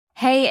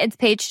Hey, it's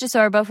Paige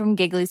DeSorbo from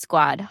Giggly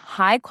Squad.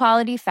 High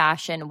quality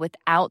fashion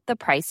without the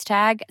price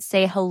tag.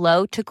 Say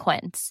hello to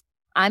Quince.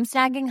 I'm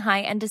snagging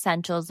high-end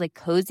essentials like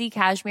cozy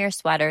cashmere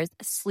sweaters,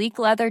 sleek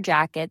leather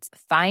jackets,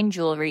 fine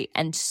jewelry,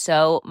 and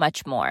so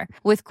much more.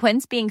 With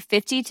Quince being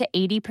 50 to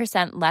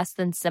 80% less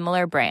than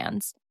similar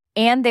brands.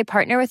 And they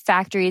partner with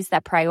factories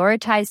that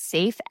prioritize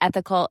safe,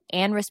 ethical,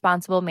 and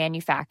responsible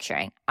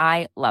manufacturing.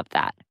 I love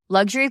that.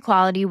 Luxury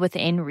quality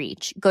within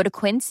reach. Go to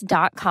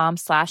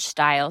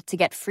quince.com/style to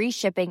get free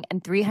shipping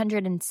and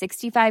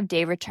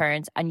 365-day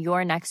returns on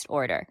your next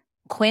order.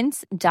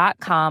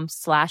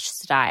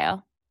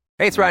 Quince.com/style.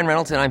 Hey, it's Ryan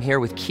Reynolds, and I'm here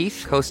with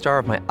Keith, co-star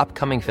of my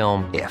upcoming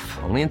film, If,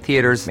 only in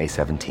theaters May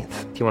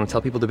 17th. Do you want to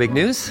tell people the big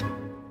news?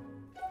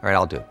 All right,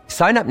 I'll do it.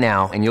 Sign up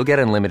now and you'll get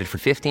unlimited for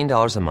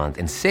 $15 a month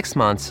and 6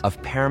 months of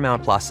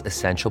Paramount Plus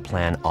Essential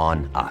Plan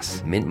on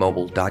us.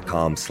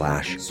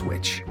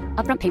 MintMobile.com/switch.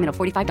 Upfront payment of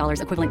 $45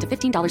 equivalent to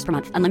 $15 per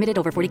month. Unlimited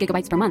over 40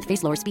 gigabytes per month.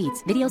 Face lower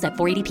speeds. Videos at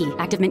 480p.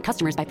 Active Mint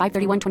customers by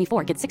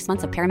 531.24 get 6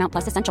 months of Paramount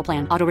Plus Essential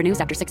Plan. Auto renews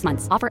after 6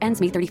 months. Offer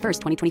ends May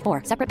 31st,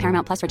 2024. Separate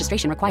Paramount Plus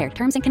registration required.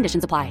 Terms and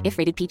conditions apply if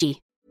rated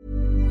PG.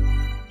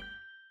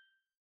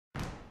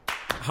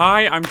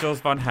 Hi, I'm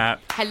Jules Von Hepp.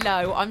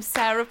 Hello, I'm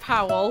Sarah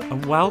Powell.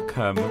 And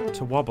welcome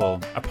to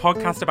Wobble, a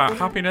podcast about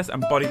happiness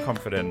and body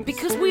confidence.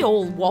 Because we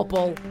all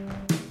wobble.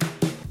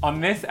 On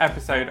this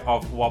episode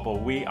of Wobble,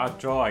 we are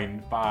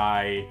joined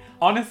by,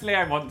 honestly,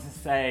 I want to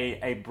say,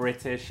 a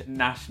British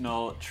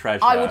national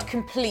treasure. I would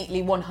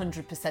completely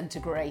 100%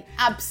 agree.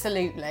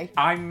 Absolutely.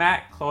 I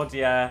met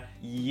Claudia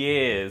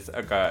years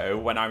ago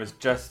when I was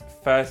just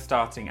first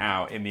starting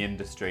out in the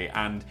industry,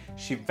 and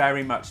she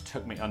very much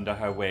took me under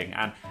her wing.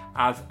 And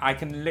as I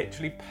can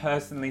literally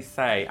personally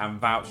say and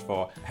vouch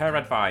for, her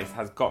advice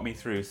has got me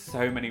through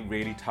so many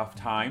really tough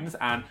times.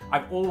 And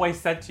I've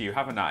always said to you,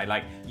 haven't I,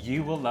 like,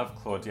 you will love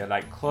Claudia.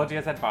 Like,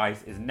 Claudia's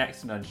advice is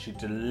next to none. She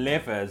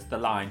delivers the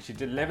line. She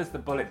delivers the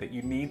bullet that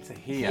you need to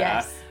hear.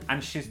 Yes.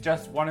 And she's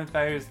just one of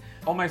those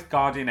almost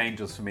guardian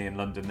angels for me in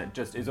London that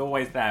just is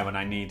always there when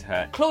I need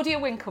her. Claudia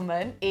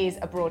Winkleman is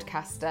a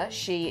broadcaster.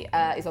 She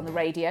is on the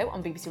radio,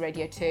 on BBC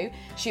Radio 2.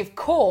 She, of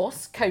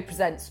course,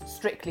 co-presents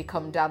Strictly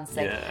Come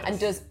Dancing and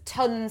does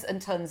tons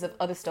and tons of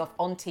other stuff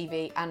on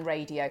TV and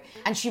radio.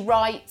 And she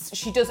writes,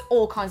 she does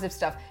all kinds of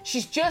stuff.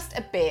 She's just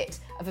a bit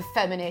of a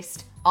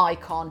feminist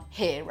icon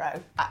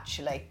hero,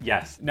 actually.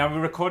 Yes. Now, we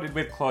recorded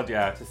with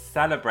Claudia to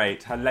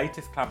celebrate her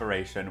latest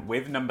collaboration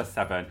with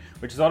No7,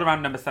 which is all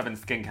around No7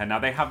 skincare. Now,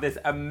 they have this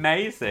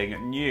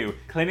amazing new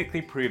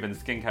clinically proven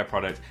skincare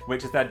product,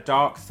 which is their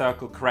dark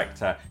circle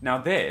corrector. Now,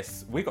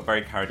 this, we got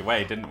very carried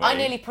away, didn't we? I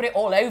nearly put it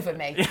all over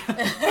me.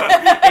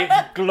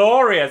 It's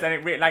glorious, and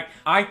it really, like,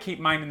 I keep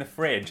mine in the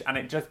fridge, and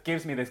it just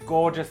gives me this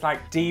gorgeous,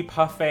 like,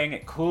 depuffing.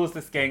 It cools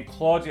the skin.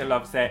 Claudia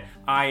loves it.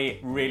 I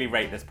really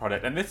rate this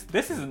product, and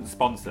this isn't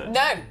sponsored.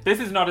 No. This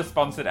is not a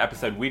sponsored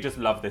episode. We just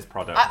love this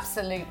product.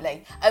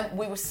 Absolutely.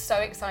 We were so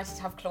excited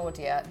to have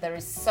Claudia. There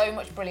is so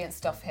much brilliant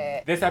stuff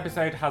here. This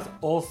episode has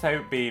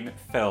also been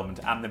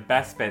filmed, and the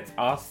best bits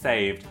are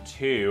saved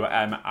to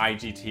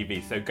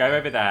IGTV. So go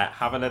over there,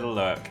 have a little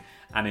look,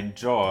 and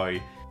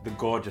enjoy the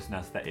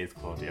gorgeousness that is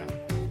Claudia.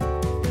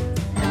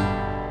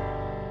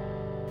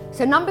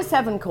 So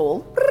No7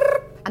 call,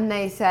 and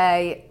they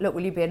say, look,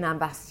 will you be an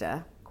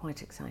ambassador?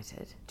 Quite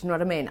excited. Do you know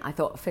what I mean? I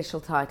thought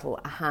official title,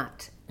 a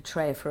hat, a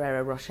tray of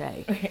Ferrero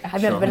Rocher.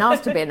 I've never been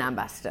asked to be an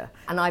ambassador.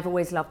 And I've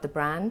always loved the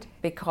brand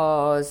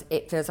because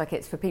it feels like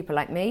it's for people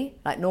like me,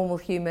 like normal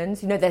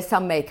humans. You know, there's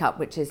some makeup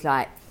which is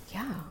like,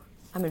 yeah,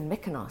 I'm in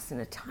Mykonos in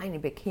a tiny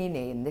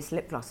bikini and this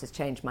lip gloss has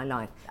changed my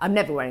life. I'm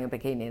never wearing a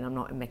bikini and I'm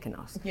not in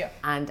Mykonos. Yeah.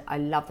 And I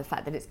love the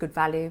fact that it's good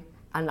value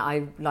and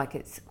I like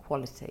its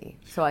quality.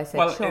 So I said,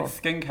 well, sure. it's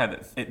skincare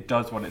that it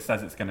does what it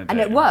says it's going to do. And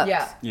it works.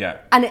 Yeah.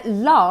 And it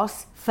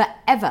lasts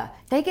forever.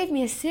 They gave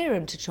me a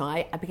serum to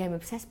try. I became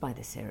obsessed by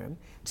the serum.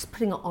 Just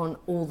putting it on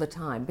all the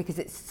time because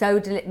it's so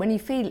when you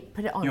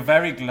put it on. You're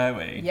very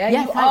glowy. Yeah,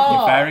 yes, you are.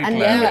 You're very and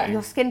glowy.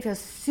 your skin feels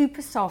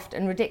super soft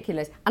and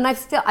ridiculous. And I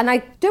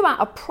do out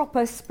a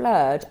proper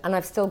splurge and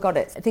I've still got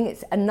it. I think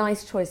it's a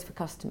nice choice for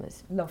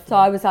customers. Lovely. So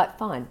I was like,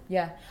 fine.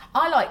 Yeah.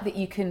 I like that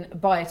you can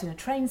buy it in a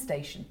train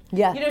station.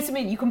 Yeah. You know what I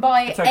mean? You can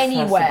buy it It's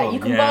anywhere. accessible,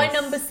 You can yes. buy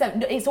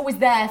No7. It's always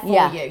there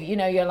for you. You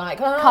know, you're like,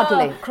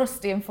 cuddly,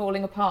 crusty and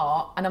falling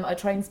apart, and I'm at a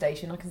train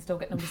station, I can still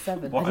get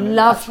No7.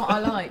 That's what I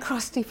like.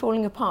 Crusty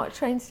Falling Apart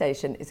train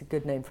station is a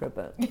good name for a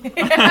book.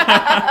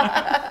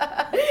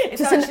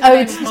 It's just an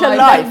actually ode my to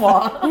life.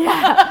 memoir.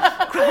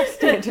 Yeah,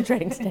 crusty at a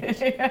train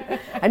station.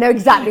 I know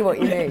exactly what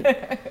you mean.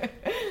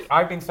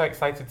 I've been so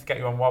excited to get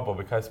you on Wobble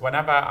because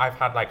whenever I've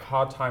had like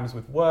hard times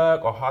with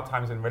work or hard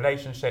times in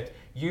relationships,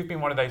 you've been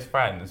one of those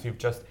friends who've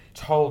just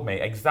told me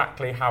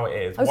exactly how it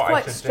is, I was what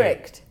quite I should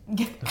strict. do.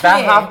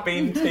 There have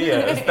been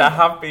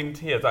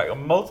tears, like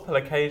on multiple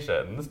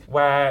occasions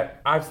where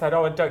I've said,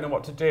 I don't know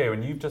what to do,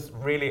 and you've just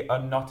really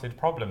unknotted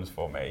problems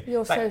for me.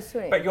 You're so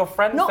sweet. But your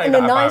friends not say in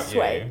that a nice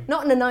about way. you.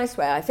 Not in a nice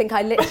way. I think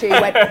I literally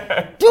went,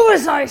 do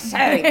as I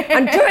say,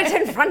 and do it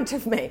in front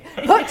of me.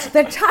 Put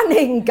the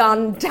tanning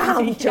gun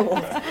down, Jules.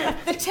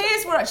 The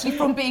tears were actually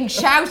from being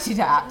shouted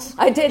at.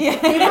 I did.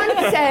 He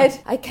once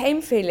said, I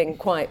came feeling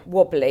quite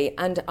wobbly,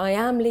 and I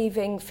am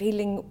leaving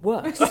feeling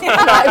worse. And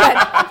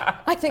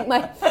I think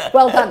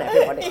well done,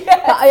 everybody.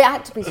 Yes. But I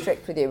had to be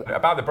strict with you.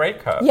 About the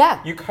breakup.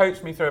 Yeah. You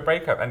coached me through a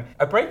breakup, and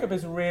a breakup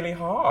is really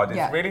hard.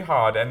 It's really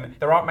hard, and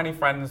there aren't many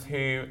friends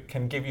who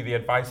can give you the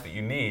advice that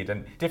you need,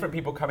 and different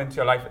people come into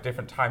your life at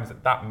different times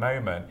at that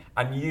moment,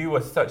 and you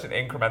were such an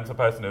incremental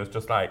person who was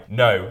just like,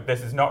 no,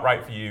 this is not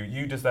right for you,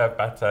 you deserve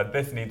better,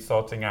 this needs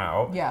sorting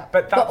out. Yeah.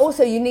 But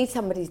also you need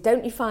somebody,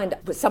 don't you find,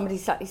 somebody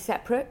slightly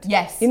separate?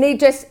 Yes. You need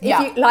just, if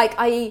you, like,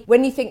 i.e.,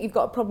 when you think you've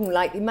got a problem,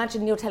 like,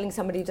 imagine you're telling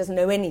somebody who doesn't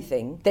know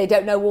anything, they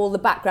don't know all the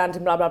background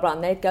and blah, blah, blah,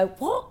 and they'd go,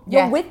 what?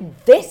 Yeah. You're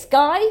with this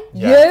guy?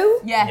 Yes.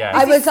 You? Yeah. Yes.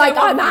 I was so like,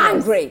 I'm obvious.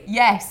 angry.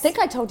 Yes. I think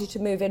I told you to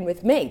move in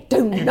with me.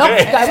 Do not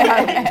go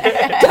home.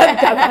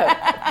 Don't go home.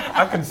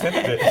 I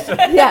considered it.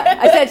 Yeah,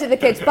 I said to the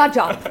kids, budge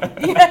up.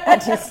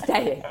 And she's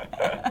staying.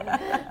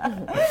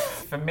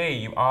 For me,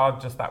 you are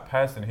just that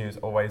person who's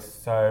always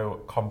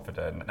so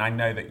confident. And I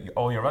know that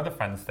all your other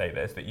friends say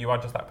this, that you are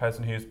just that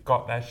person who's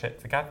got their shit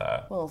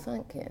together. Well,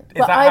 thank you.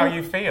 Is that how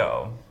you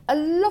feel? A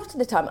lot of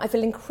the time, I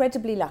feel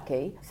incredibly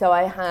lucky. So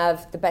I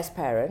have the best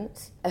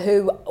parents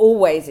who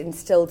always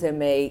instilled in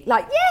me,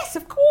 like, yes,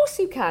 of course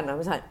you can. I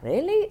was like,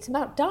 really? It's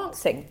about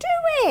dancing.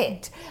 Do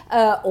it!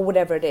 Or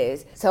whatever it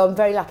is. So I'm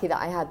very lucky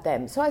that I had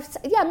them. So,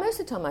 most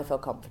of the time I feel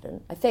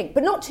confident, I think.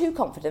 But not too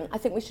confident. I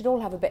think we should all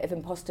have a bit of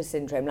imposter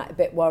syndrome, like a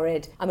bit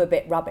worried. I'm a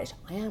bit rubbish.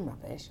 I am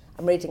rubbish.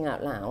 I'm reading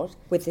out loud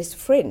with this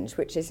fringe,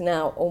 which is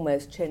now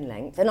almost chin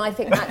length. And I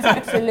think that's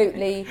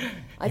absolutely...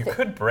 You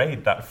could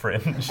braid that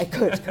fringe. I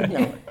could, couldn't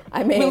I?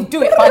 I mean... We'll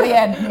do it by the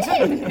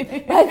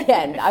end. By the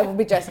end, I will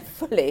be dressed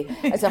fully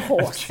as a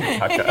horse. So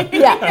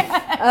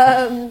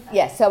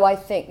I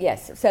think,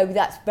 yes. So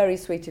that's very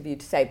sweet of you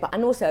to say.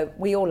 And also,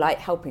 we all like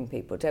helping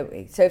people, don't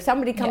we? So if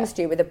somebody comes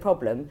to you with a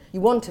problem, you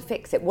want to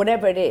fix it,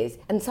 whatever it is.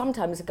 And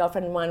sometimes a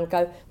girlfriend of mine will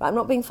go, I'm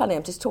not being funny,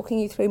 I'm just talking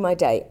you through my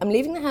day. I'm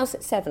leaving the house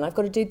at 7, I've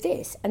got to do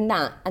this and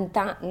that and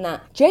that and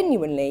that.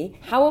 Genuinely,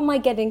 how am I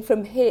getting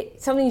from here?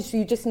 Sometimes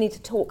you just need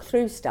to talk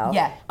through stuff.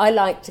 Yeah. I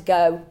like to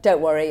go,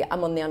 don't worry,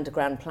 I'm on the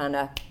underground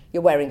planner.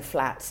 You're wearing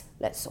flats,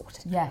 let's sort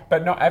it. Yeah.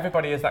 But not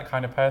everybody is that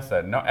kind of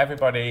person. Not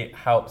everybody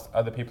helps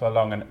other people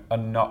along and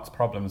unknots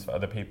problems for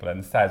other people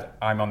and says,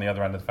 I'm on the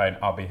other end of the phone,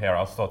 I'll be here,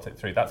 I'll sort it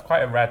through. That's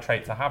quite a rare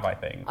trait to have, I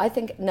think. I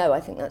think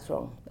that's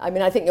wrong. I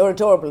mean, I think you're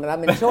adorable and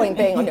I'm enjoying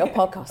being on your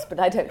podcast, but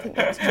I don't think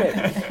that's true.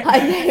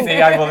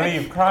 See, I will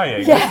leave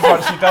crying. Yeah. This is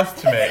what she does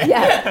to me.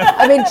 Yeah.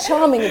 I mean,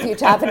 charming of you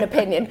to have an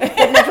opinion, but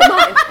never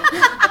mind.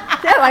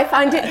 No, I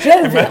find it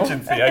jovial.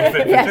 Emergency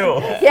exit for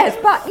Jules. Yes,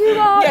 but you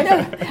are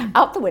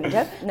out the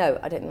window. No,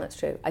 I don't think that's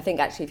true. I think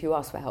actually if you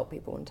ask for help,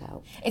 people want to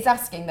help. It's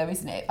asking though,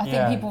 isn't it? I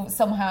think people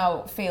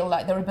somehow feel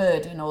like they're a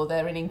burden or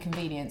they're an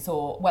inconvenience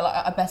or, well,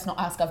 I best not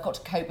ask, I've got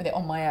to cope with it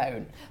on my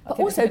own. But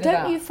also,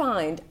 don't you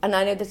find, and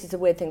I know this is a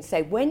weird thing to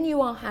say, when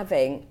you are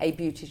having a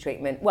beauty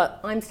treatment, well,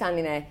 I'm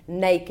standing there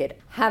naked,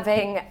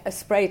 having a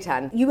spray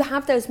tan, you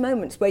have those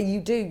moments where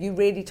you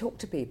really talk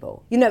to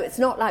people. You know, it's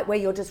not like where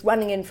you're just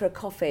running in for a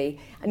coffee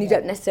and you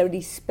don't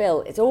necessarily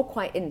spill. It's all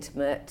quite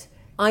intimate.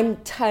 I'm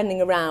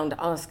turning around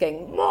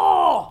asking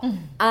more,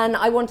 and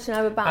I want to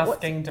know about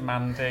asking,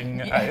 demanding,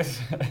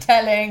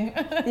 telling.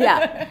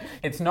 Yeah,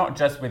 it's not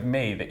just with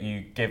me that you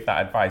give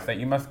that advice. That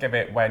you must give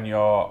it when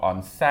you're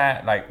on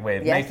set, like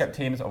with makeup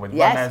teams or with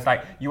runners.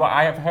 Like you are.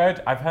 I've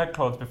heard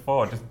Claude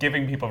before just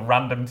giving people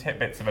random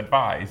tidbits of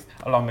advice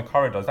along the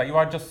corridors. Like you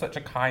are just such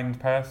a kind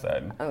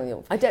person.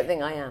 Oh, I don't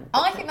think I am.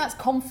 I think that's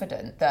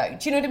confident, though.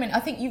 Do you know what I mean? I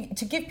think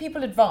to give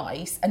people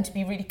advice and to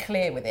be really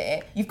clear with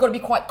it, you've got to be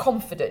quite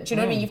confident. Do you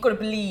know what I mean? You've got to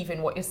believe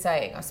in what you're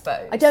saying, I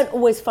suppose. I don't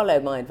always follow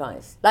my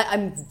advice. Like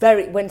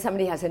when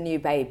somebody has a new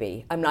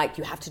baby, I'm like,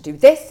 you have to do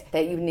this,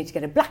 that you need to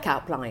get a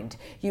blackout blind.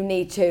 You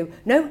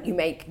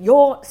make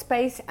your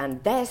space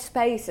and their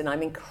space, and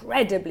I'm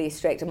incredibly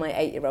strict, and my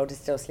 8-year-old is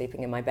still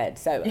sleeping in my bed.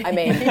 So, I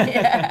mean,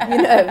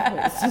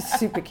 it's just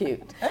super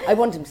cute. I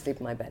want him to sleep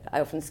in my bed.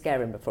 I often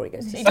scare him before he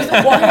goes to sleep. He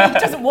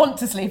doesn't want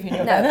to sleep in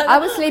your bed. No, I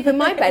was sleeping in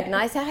my bed and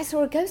I said, I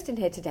saw a ghost in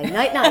here today.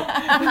 Night, night.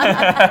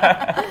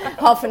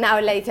 Half an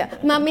hour later,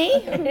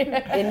 Mummy?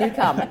 In you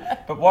come.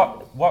 But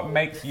what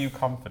makes you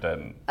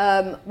confident?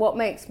 What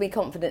makes me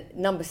confident?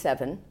 Number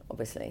 7,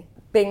 obviously.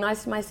 Being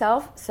nice to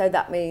myself. So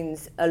that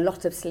means a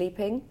lot of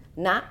sleeping,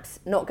 naps,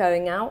 not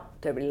going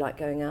out. Don't really like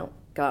going out.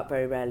 Go out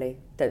very rarely.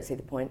 Don't see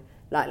the point.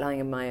 Like lying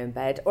in my own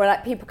bed. Or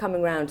like people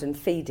coming around and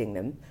feeding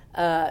them.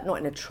 Not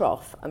in a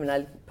trough. I mean,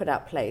 I put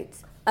out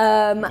plates.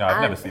 No,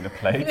 I've never seen a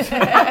plate.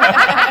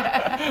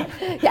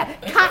 Yeah,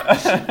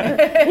 catch.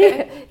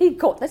 He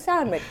caught the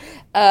sandwich.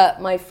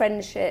 My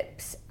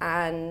friendships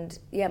and,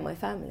 my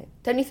family.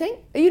 Don't you think?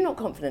 Are you not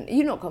confident? Are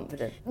you not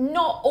confident?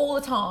 Not all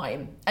the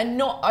time.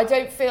 And I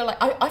don't feel like...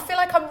 I feel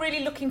like I'm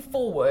really looking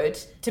forward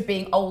to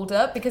being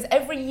older, because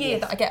every year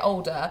that I get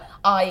older,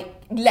 I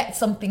let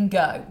something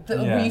go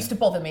that used to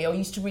bother me or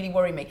used to really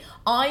worry me.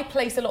 I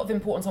place a lot of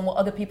importance on what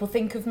other people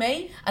think of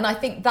me, and I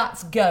think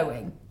that's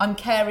going. I'm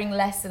caring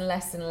less and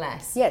less and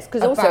less. Yes,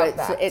 because also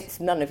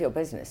it's none of your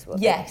business what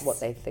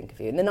they think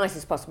of you in the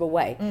nicest possible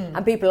way.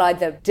 And people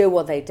either do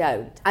or they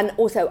don't. And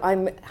also,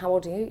 how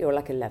old are you? You're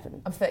like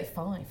 11. I'm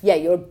 35. Yeah,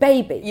 you're a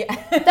baby. Yeah.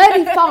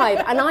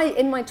 35. And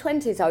in my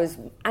 20s, I was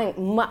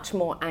much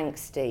more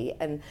angsty.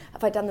 And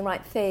have I done the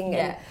right thing?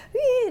 Yeah.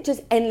 And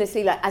just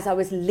endlessly, like, as I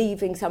was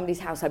leaving somebody's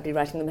house, I'd be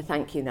writing them a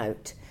thank you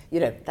note. You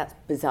know, that's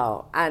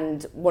bizarre.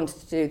 And wanted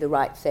to do the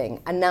right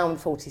thing. And now I'm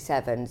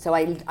 47. So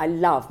I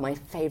love, my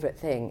favourite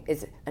thing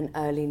is an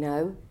early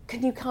no.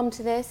 Can you come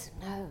to this?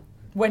 No.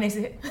 When is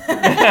it? Doesn't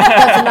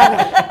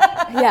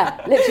matter.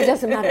 Yeah, literally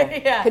doesn't matter.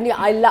 Yeah.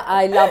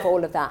 I love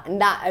all of that,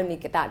 and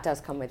that does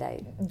come with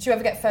age. Do you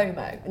ever get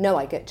FOMO? No,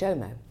 I get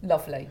JOMO.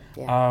 Lovely.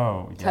 Yeah.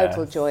 Oh, yes.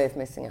 Total joy of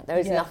missing out. There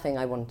is nothing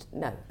I want.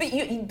 No. But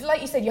you,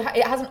 like you said,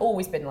 it hasn't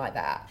always been like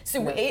that.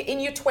 So in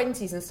your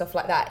 20s and stuff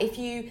like that, if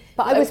you...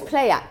 But I was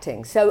play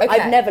acting, so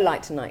I've never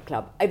liked a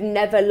nightclub. I've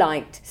never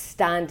liked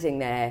standing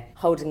there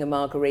holding a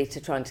margarita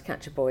trying to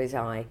catch a boy's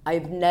eye.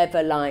 I've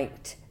never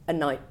liked a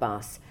night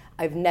bus.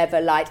 I've never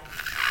liked,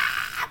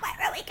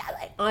 where are we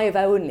going? I've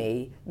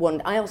only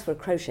I asked for a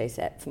crochet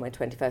set for my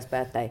 21st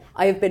birthday.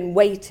 I have been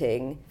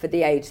waiting for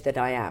the age that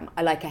I am.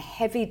 I like a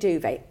heavy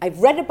duvet. I've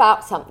read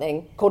about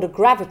something called a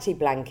gravity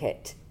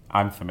blanket.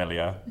 I'm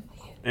familiar.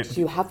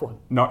 Do you have one?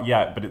 Not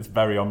yet, but it's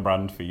very on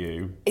brand for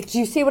you. Do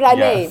you see what I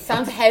mean?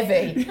 Sounds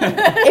heavy.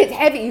 It's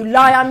heavy. You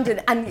lie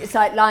under, and it's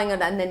like lying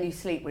under, and then you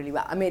sleep really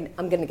well. I mean,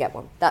 I'm going to get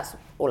one. That's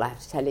all I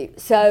have to tell you.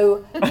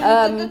 So,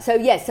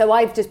 so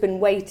I've just been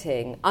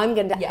waiting. I'm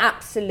going to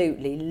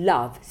absolutely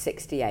love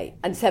 68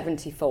 and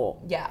 74.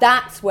 Yeah.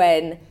 That's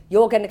when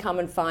you're going to come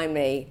and find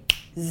me.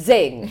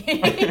 Zing.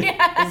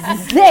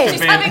 Zing.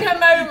 She's having a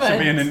moment. She'll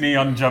be in a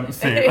neon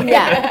jumpsuit.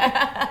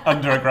 Yeah.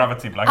 Under a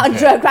gravity blanket.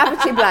 Under a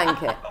gravity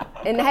blanket.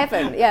 In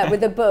heaven,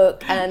 with a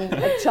book and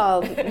a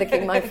child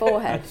licking my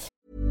forehead.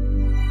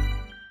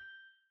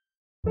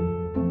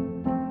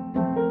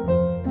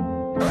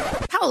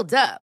 Hold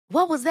up.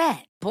 What was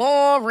that?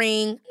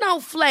 Boring. No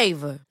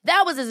flavor.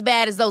 That was as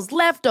bad as those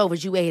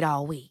leftovers you ate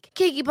all week.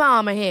 Keke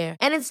Palmer here,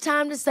 and it's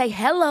time to say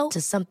hello to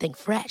something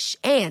fresh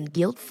and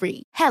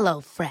guilt-free. Hello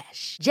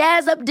Fresh.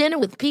 Jazz up dinner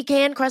with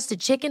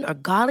pecan-crusted chicken or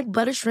garlic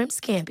butter shrimp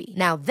scampi.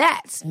 Now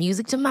that's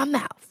music to my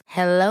mouth.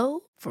 Hello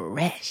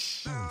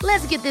Fresh.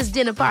 Let's get this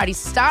dinner party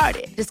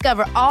started.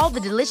 Discover all the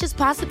delicious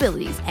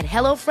possibilities at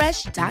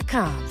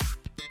HelloFresh.com.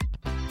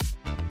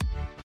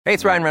 Hey,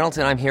 it's Ryan Reynolds,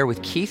 and I'm here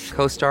with Keith,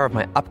 co-star of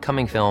my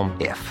upcoming film,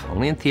 If,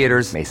 only in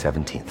theaters May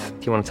 17th.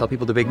 Do you want to tell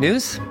people the big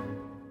news?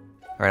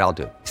 All right, I'll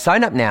do it.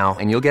 Sign up now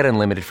and you'll get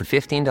unlimited for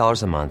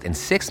 $15 a month and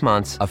 6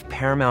 months of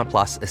Paramount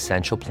Plus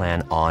Essential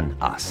Plan on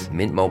us.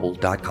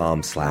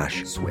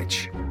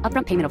 MintMobile.com/switch.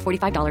 Upfront payment of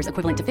 $45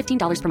 equivalent to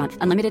 $15 per month.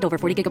 Unlimited over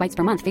 40 gigabytes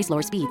per month. Face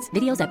lower speeds.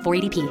 Videos at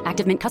 480p.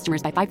 Active Mint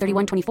customers by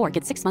 531.24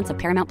 get 6 months of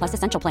Paramount Plus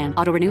Essential Plan.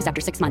 Auto renews after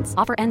 6 months.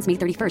 Offer ends May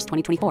 31st,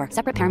 2024.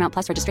 Separate Paramount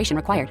Plus registration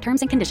required. Terms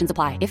and conditions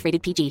apply if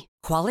rated PG.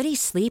 Quality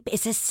sleep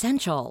is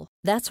essential.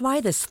 That's why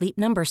the Sleep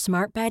Number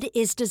Smart Bed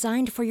is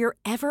designed for your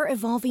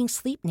ever-evolving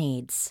sleep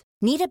needs.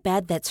 Need a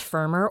bed that's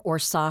firmer or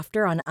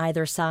softer on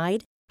either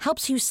side?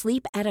 Helps you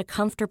sleep at a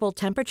comfortable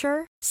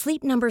temperature?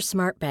 Sleep Number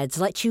Smart Beds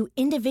let you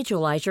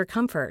individualize your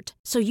comfort,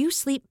 so you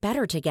sleep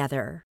better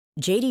together.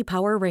 J.D.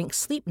 Power ranks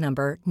Sleep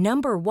Number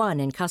number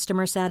 1 in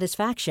customer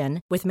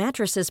satisfaction with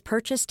mattresses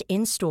purchased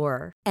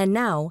in-store. And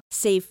now,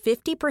 save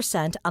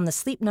 50% on the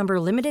Sleep Number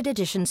Limited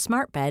Edition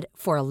Smart Bed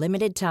for a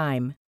limited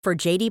time. For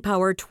J.D.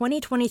 Power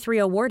 2023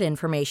 award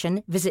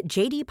information, visit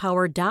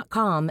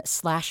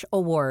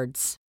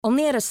jdpower.com/awards.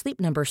 Only at a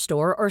Sleep Number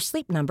store or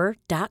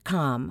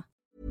sleepnumber.com.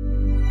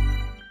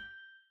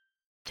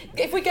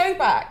 If we go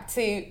back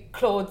to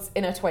Claude's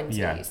in her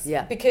 20s,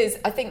 because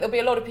I think there'll be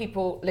a lot of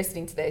people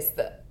listening to this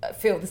that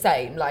feel the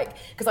same,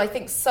 because I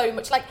think so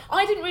much, I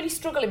didn't really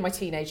struggle in my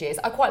teenage years.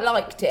 I quite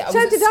liked it. I was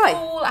at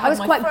school, I was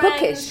quite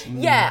bookish.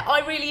 Yeah,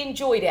 I really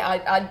enjoyed it.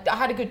 I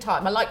had a good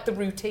time. I liked the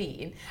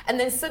routine. And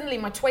then suddenly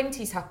my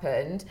 20s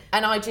happened,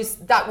 and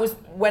that was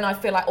when I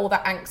feel like all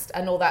that angst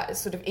and all that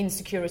sort of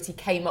insecurity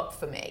came up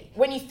for me.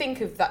 When you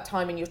think of that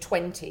time in your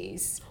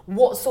 20s,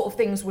 what sort of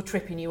things were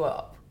tripping you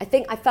up? I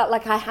think I felt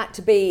like I had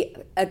to be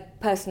a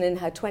person in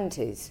her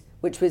 20s,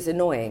 which was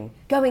annoying.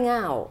 Going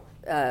out,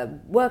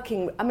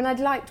 working. I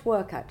liked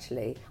work,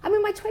 actually.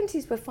 My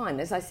 20s were fine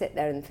as I sit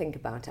there and think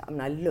about it.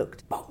 I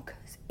looked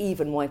bonkers. It's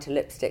even whiter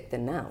lipstick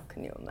than now,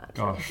 can you imagine?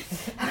 Gosh.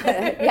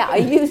 Yeah, I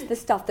use the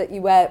stuff that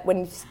you wear when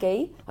you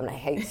ski. I mean, I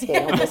hate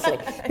skiing, obviously.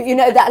 But you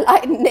know, that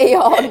like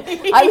neon.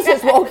 I was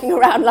just walking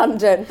around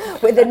London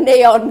with a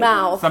neon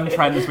mouth. Some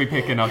trends we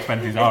pick in our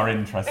 20s are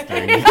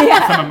interesting.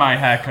 Yeah. Some of my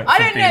haircuts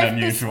have been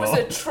unusual. I don't know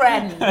if this was a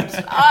trend.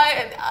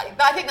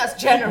 I think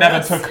that's generous.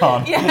 Never took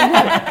on.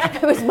 Yeah.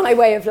 It was my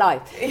way of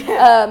life.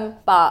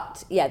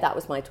 But yeah, that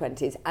was my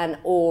 20s. And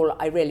all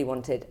I really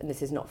wanted, and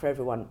this is not for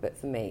everyone, but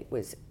for me,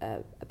 was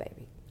a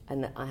baby.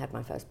 And I had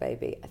my first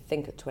baby, I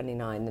think at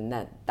 29, and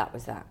then that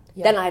was that.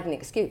 Yeah. Then I had an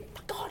excuse.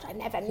 God, I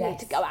never need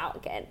to go out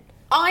again.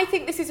 I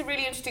think this is a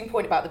really interesting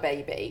point about the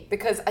baby,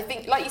 because I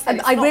think, like you said,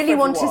 it's I not really for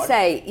want everyone. to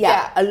say,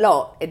 a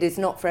lot. It is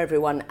not for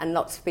everyone, and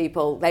lots of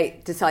people,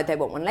 they decide they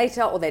want one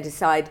later, or they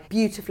decide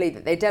beautifully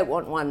that they don't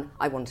want one.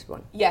 I wanted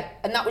one. Yeah,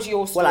 and that was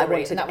your story, well, I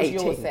wanted and that was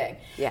 18. your thing.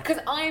 Yeah. Because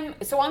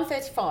I'm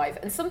 35,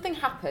 and something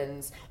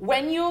happens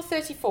when you're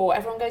 34.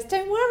 Everyone goes,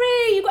 "Don't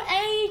worry, you've got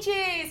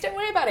ages. Don't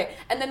worry about it."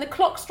 And then the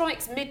clock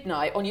strikes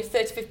midnight on your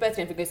 35th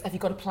birthday, and everyone goes, "Have you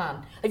got a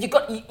plan? Have you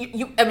got?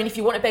 You I mean, if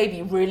you want a baby,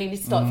 you really need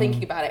to start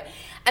thinking about it."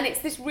 And it's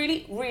this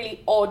really,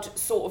 really odd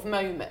sort of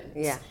moment.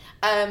 Yeah.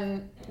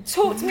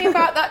 Talk to me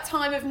about that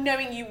time of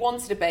knowing you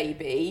wanted a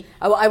baby.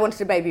 I wanted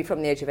a baby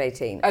from the age of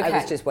 18. Okay. I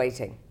was just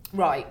waiting.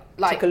 Right.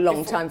 It took a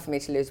long time for me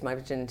to lose my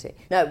virginity.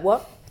 No,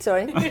 what?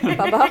 Sorry?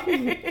 Baba?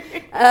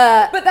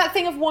 But that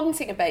thing of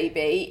wanting a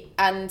baby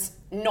and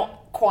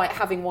not quite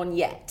having one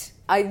yet.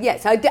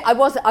 Yes, I did. I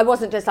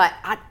wasn't just like,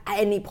 at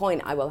any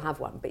point I will have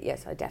one. But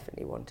yes, I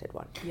definitely wanted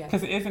one.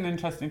 Because it is an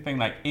interesting thing.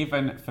 Like,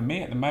 even for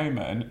me at the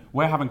moment,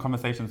 we're having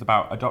conversations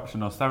about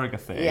adoption or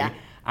surrogacy. Yeah.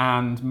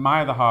 And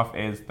my other half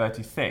is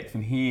 36,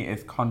 and he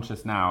is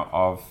conscious now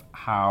of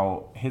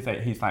how he's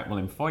like, well,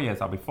 in 4 years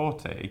I'll be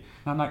 40. And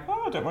I'm like,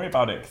 oh, don't worry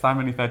about it, because I'm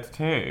only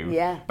 32.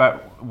 Yeah.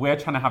 But we're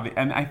trying to have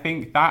and I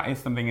think that is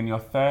something in your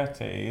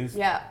 30s.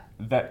 Yeah.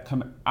 That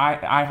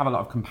I have a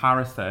lot of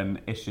comparison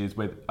issues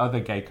with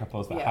other gay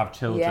couples that have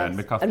children. Yes.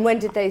 Because and when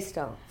did they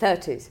start?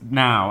 30s?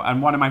 Now,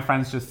 and one of my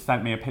friends just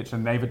sent me a picture,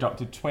 and they've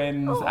adopted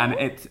twins. Aww.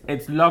 And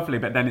it's lovely,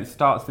 but then it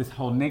starts this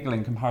whole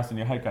niggling comparison in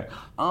your head going,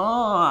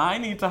 oh, I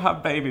need to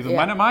have babies, and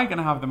when am I going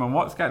to have them, and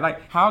what's going,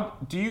 like, how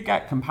do you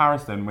get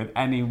comparison with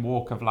any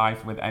walk of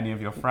life with any of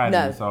your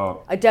friends? No,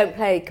 or I don't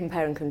play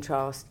compare and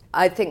contrast.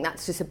 I think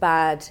that's just a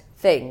bad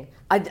thing.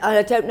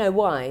 I don't know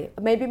why.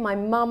 Maybe my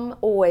mum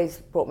always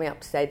brought me up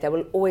to say there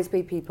will always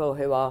be people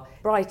who are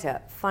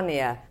brighter,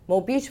 funnier,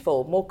 more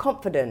beautiful, more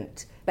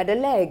confident, better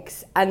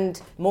legs,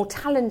 and more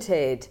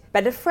talented,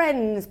 better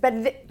friends,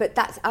 but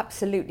that's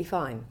absolutely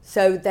fine.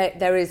 So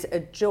there is a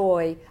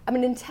joy. I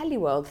mean, in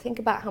Teleworld, think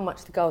about how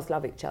much the girls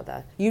love each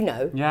other. You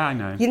know. Yeah, I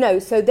know. You know,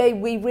 so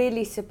we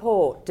really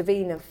support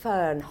Davina,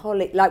 Fern,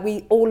 Holly, like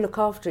we all look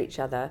after each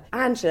other.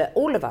 Angela,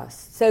 all of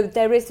us. So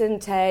there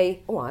isn't I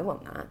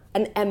want that.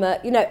 And Emma,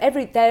 you know,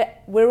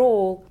 we're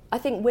all, I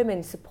think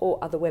women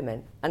support other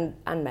women and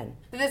men.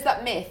 But there's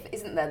that myth,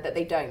 isn't there, that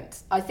they don't.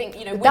 I think,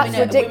 you know, That's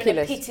women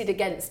ridiculous. are pitted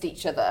against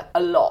each other a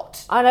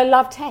lot. And I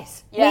love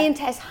Tess. Yeah. Me and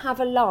Tess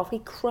have a laugh. We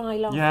cry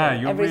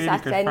laughing you're every really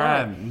Saturday good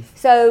night. friends.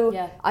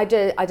 So I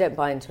don't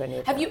buy into any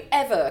of that. Have you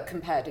ever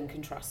compared and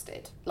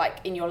contrasted, like,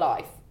 in your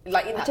life?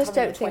 Like, in that just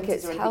time in don't your think 20s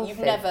it's or anything? healthy. You've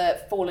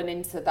never fallen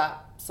into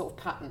that sort of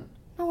pattern?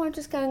 No, I'm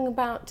just going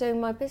about doing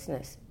my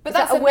business. But Is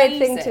that's that a weird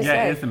thing amazing. to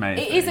Yeah, say? it is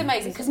amazing. It is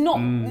amazing, because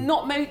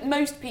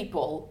most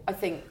people, I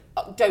think,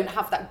 don't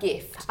have that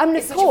gift. I mean,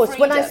 It's of such a course,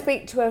 when I freedom.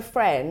 speak to a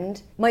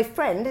friend, my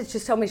friend has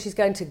just told me she's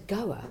going to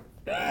Goa.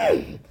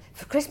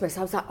 For Christmas,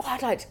 I was like,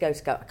 I'd like to go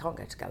to Goa. I can't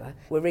go to Goa.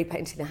 We're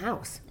repainting the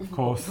house. Of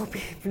course. We'll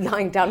be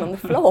lying down on the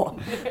floor.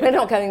 We're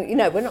not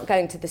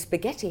going to the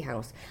spaghetti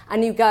house.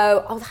 And you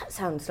go, oh, that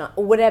sounds nice,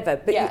 or whatever.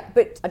 But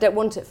but I don't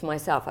want it for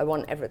myself. I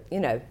want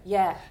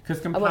Yeah.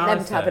 Because I want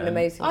them to have an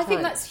amazing time. I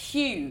think that's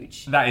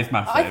huge. That is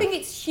massive. I think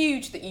it's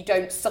huge that you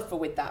don't suffer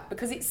with that,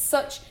 because it's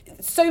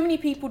so many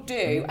people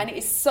do, and it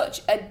is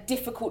such a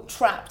difficult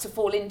trap to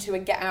fall into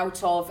and get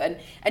out of, and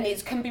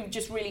it can be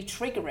just really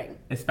triggering.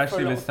 Especially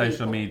for a lot with of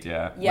social people.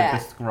 media, Yeah.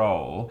 with the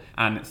scroll,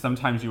 and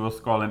sometimes you will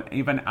scroll, and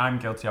even I'm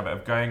guilty of it,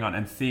 of going on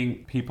and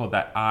seeing people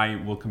that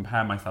I will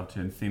compare myself to,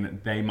 and seeing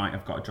that they might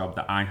have got a job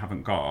that I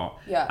haven't got,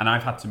 and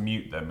I've had to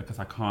mute them because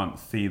I can't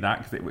see that,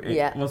 because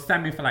it will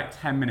send me for like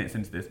 10 minutes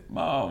into this,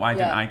 why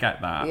didn't I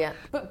get that? Yeah.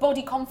 But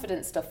body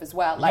confidence stuff as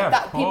well, like Yeah, of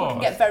that, people can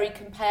course. get very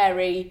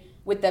compare-y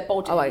with their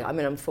body. Oh, I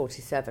mean, I'm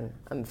 47.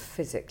 I'm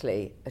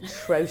physically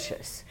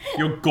atrocious.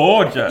 You're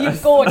gorgeous. You're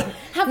gorgeous.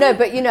 But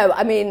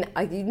I mean,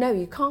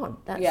 you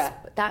can't. That's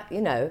that.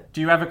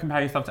 Do you ever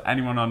compare yourself to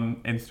anyone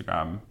on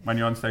Instagram when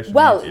you're on social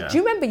Well, media? do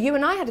you remember you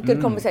and I had a good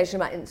conversation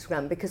about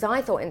Instagram, because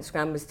I thought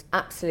Instagram was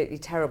absolutely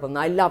terrible, and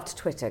I loved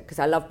Twitter because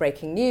I love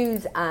breaking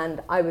news,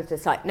 and I was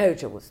just like, no,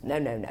 Jules, no.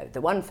 The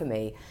one for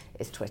me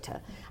is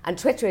Twitter. And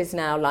Twitter is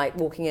now like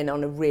walking in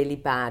on a really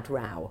bad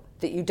row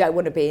that you don't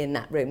want to be in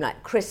that room,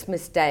 like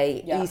Christmas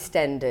Day,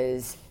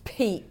 EastEnders,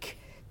 peak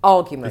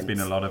arguments. There's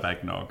been a lot of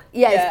eggnog.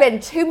 Yeah, it's been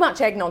too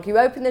much eggnog. You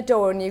open the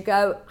door and you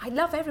go, I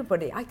love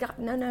everybody. I can't.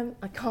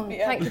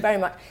 Thank you very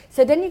much.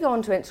 So then you go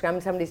onto Instagram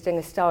and somebody's doing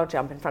a star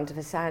jump in front of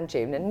a sand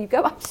dune and you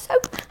go, I'm so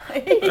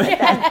happy for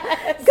them.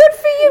 Good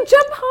for you,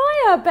 jump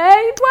higher,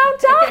 babe. Well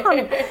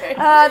done.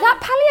 That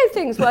paleo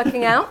thing's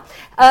working out.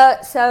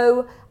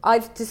 So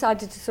I've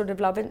decided to sort of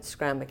love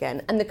Instagram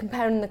again. And the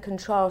compare and the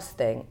contrast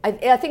thing,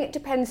 I think it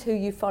depends who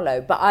you follow,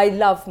 but I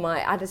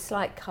had a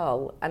slight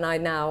cull and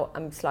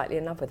I'm slightly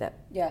in love with it.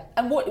 Yeah.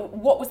 And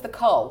what was the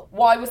cull?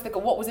 What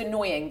was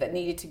annoying that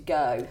needed to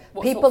go?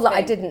 People that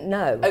I didn't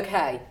know.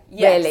 Okay.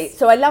 Yes. Really.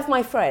 So I love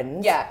my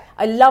friends. Yeah.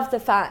 I love the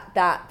fact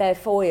that their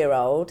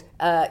 4-year-old,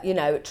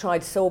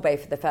 tried sorbet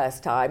for the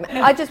first time.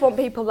 I just want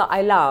people that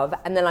I love,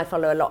 and then I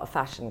follow a lot of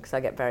fashion because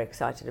I get very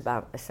excited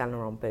about a Saint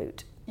Laurent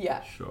boot.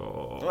 Yeah.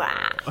 Sure.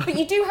 But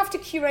you do have to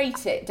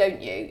curate it,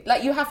 don't you?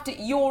 Like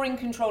you're in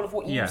control of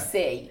what you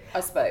see, I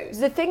suppose.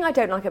 The thing I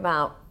don't like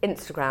about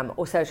Instagram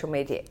or social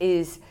media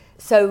is,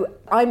 so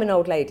I'm an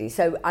old lady,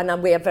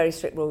 and we have very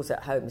strict rules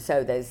at home.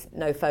 So there's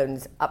no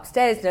phones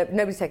upstairs,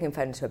 nobody's taking a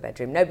phone into a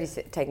bedroom, nobody's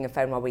taking a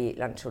phone while we eat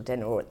lunch or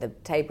dinner or at the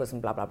tables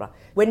and blah, blah, blah.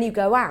 When you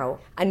go out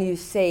and you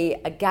see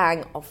a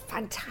gang of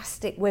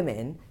fantastic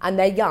women and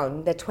they're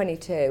young, they're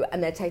 22,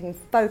 and they're taking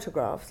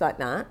photographs like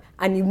that,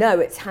 and you know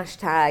it's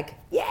hashtag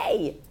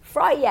yay,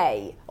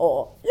 Friday,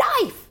 or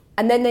life.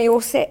 And then they all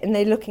sit and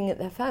they're looking at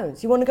their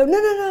phones. You want to go,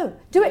 no,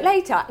 do it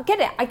later. I get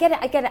it.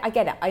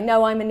 I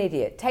know I'm an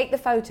idiot. Take the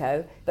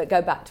photo, but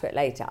go back to it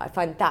later. I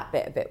find that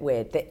bit a bit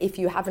weird, that if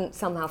you haven't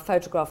somehow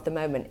photographed the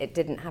moment, it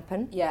didn't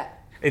happen. Yeah.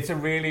 It's a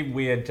really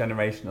weird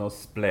generational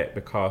split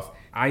because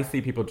I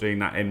see people doing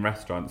that in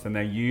restaurants and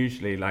they're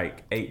usually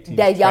like 18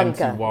 They're to younger.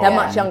 21. They're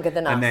much younger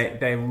than us. And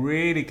they're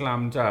really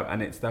glammed up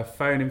and it's their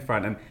phone in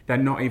front and they're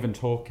not even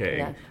talking.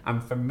 Yeah.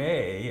 And for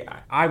me,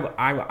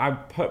 I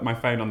put my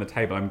phone on the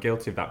table. I'm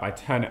guilty of that, but I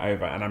turn it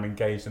over and I'm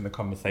engaged in the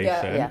conversation.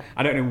 Yeah.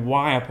 I don't know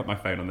why I put my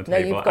phone on the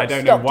table. You've got I don't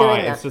to know stop why.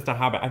 doing that. It's just a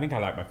habit. I think I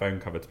like my phone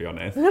cover, to be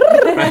honest.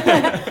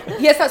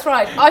 Yes, that's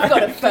right. I've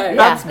got a phone.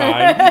 That's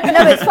mine.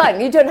 No, it's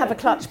fine. You don't have a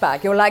clutch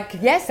bag. You're like,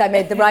 yes, I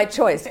made the right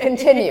choice.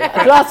 Continue.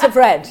 A glass of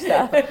red. So.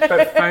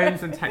 But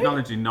phones and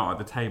technology not at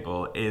the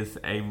table is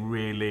I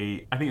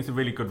think it's a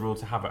really good rule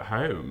to have at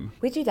home.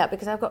 We do that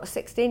because I've got a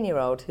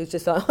 16-year-old who's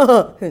just like,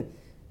 I'm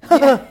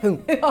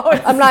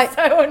like,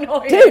 so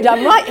annoying. dude,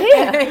 I'm right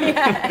here.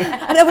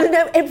 And I want to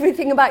know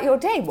everything about your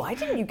day. Why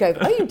didn't you go?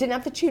 Oh, you didn't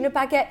have the tuna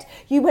baguette.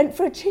 You went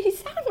for a cheese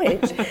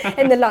sandwich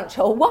in the lunch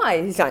hall.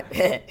 Why? He's like,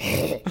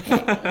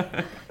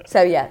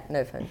 so yeah,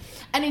 no phone.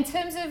 And in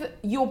terms of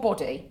your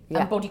body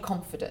and body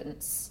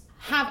confidence,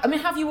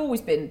 have you always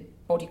been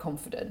body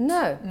confident?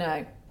 No.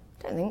 I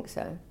don't think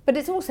so. But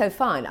it's also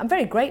fine. I'm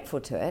very grateful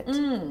to it.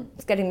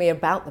 It's getting me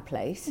about the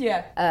place.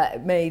 Yeah.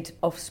 It made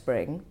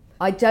offspring.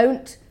 I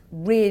don't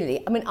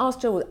really,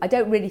 ask Jill, I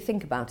don't really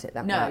think about it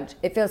that much.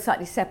 It feels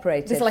slightly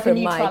separated. There's like from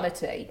a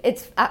neutrality.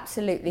 It's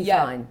absolutely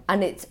fine.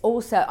 And it's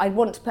also, I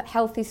want to put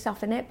healthy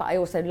stuff in it, but I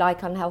also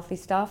like unhealthy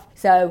stuff.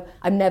 So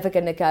I'm never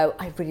going to go,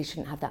 I really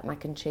shouldn't have that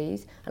mac and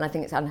cheese. And I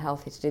think it's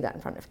unhealthy to do that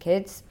in front of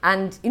kids.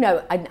 And,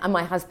 and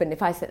my husband,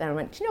 if I sit there and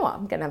went, do you know what,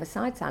 I'm going to have a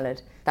side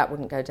salad, that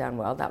wouldn't go down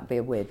well. That would be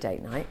a weird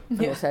date night.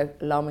 And also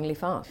alarmingly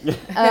fast.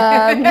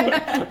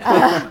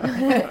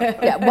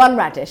 One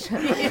radish.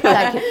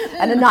 Thank you.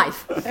 And a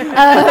knife.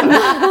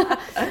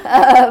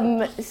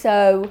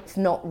 So it's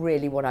not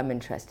really what I'm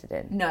interested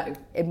in. No.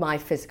 In my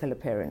physical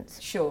appearance.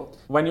 Sure.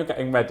 When you're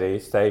getting ready,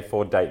 say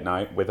for date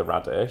night with a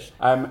radish,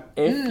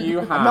 if you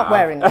have... I'm not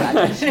wearing a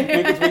radish.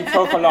 Because we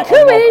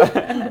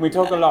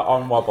talk a lot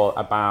on Wobble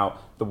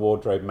about the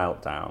wardrobe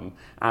meltdown,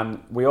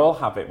 and we all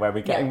have it where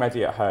we're getting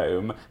ready at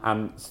home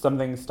and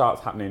something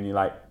starts happening and you're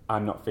like,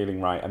 I'm not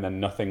feeling right, and then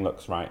nothing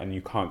looks right and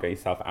you can't get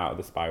yourself out of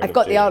the spiral I've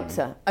got doom. the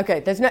answer. Okay,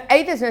 there's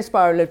no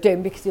spiral of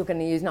doom because you're going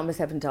to use number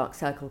 7 dark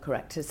circle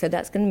corrector, so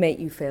that's going to make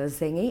you feel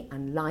zingy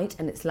and light,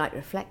 and it's light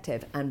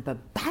reflective, and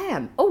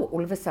bam,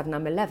 all of a sudden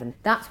I'm 11.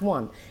 That's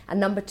one. And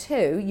number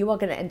 2, you are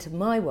going to enter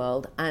my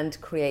world and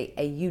create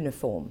a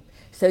uniform.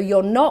 So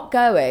you're not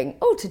going,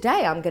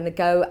 today I'm going to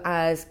go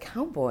as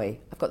cowboy.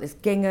 I've got this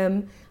gingham,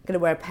 I'm going to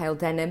wear a pale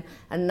denim.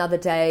 Another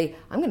day,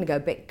 I'm going to go a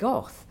bit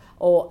goth.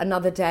 Or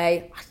another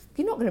day,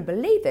 you're not going to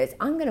believe this,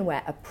 I'm going to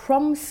wear a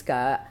prom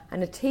skirt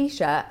and a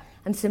T-shirt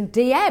and some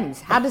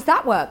DMs. How does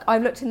that work?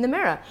 I've looked in the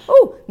mirror.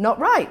 Oh, not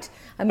right.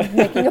 I'm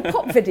making a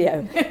pop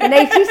video in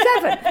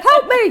 87.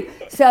 Help me!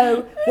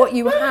 So what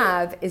you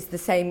have is the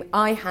same.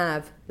 I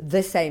have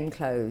the same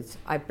clothes.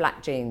 I have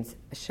black jeans,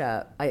 a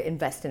shirt. I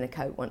invest in a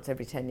coat once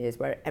every 10 years,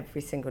 wear it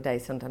every single day,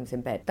 sometimes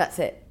in bed. That's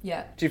it.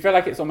 Yeah. Do you feel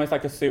like it's almost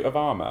like a suit of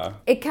armour?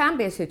 It can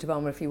be a suit of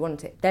armour if you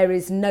want it. There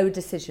is no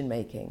decision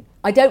making.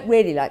 I don't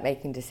really like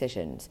making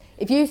decisions.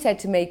 If you said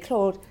to me,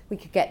 Claude, we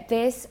could get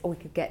this, or we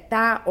could get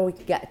that, or we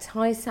could get a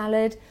Thai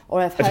salad,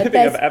 or I've heard I don't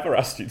think I've ever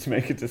asked you to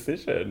make a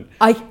decision.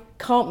 I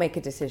can't make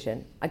a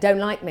decision. I don't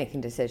like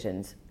making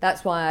decisions.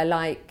 That's why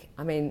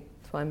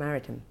that's why I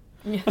married him.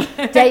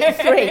 Date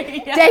 3.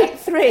 Date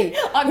 3. He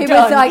done.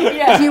 was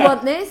like, do you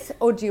want this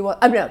or do you want...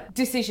 no.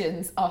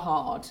 Decisions are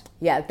hard.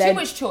 Yeah. Too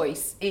much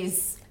choice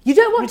is You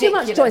don't want too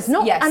much ridiculous.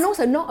 choice, Yes. and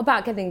also not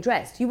about getting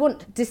dressed. You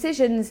want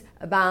decisions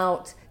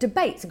about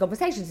debates and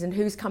conversations and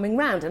who's coming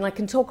round. And I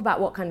can talk about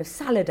what kind of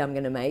salad I'm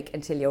going to make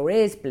until your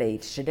ears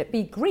bleed. Should it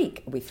be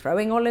Greek? Are we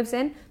throwing olives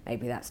in?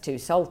 Maybe that's too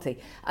salty.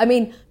 I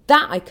mean,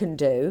 that I can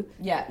do.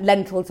 Yeah.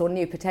 Lentils or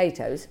new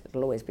potatoes.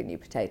 It'll always be new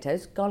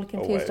potatoes.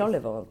 Garlic-infused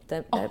olive oil.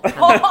 Don't panic.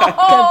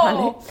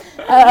 Oh.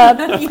 Don't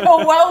panic. You're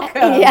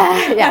welcome.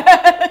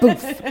 Yeah.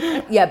 Boof.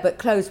 Yeah, but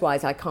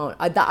clothes-wise, I can't.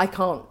 I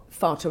can't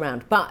fart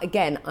around. But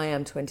again, I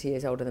am 20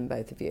 years older than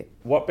both of you.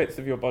 What bits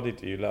of your body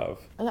do you love?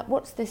 I like,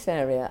 what's this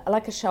area? I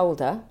like a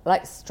shoulder. I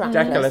like strapless.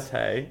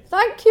 Décolleté.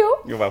 Thank you.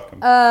 You're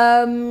welcome.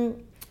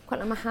 Quite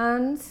like my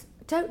hands.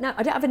 I don't know.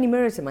 I don't have any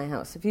mirrors in my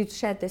house. Have you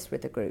shared this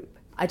with the group?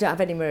 I don't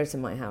have any mirrors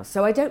in my house,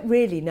 so I don't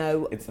really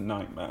know. It's a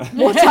nightmare.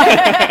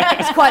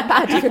 It's quite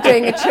bad if you're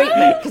doing a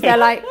treatment because they're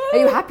like, "Are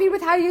you happy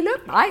with how you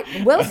look?" Right,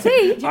 we'll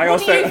see. I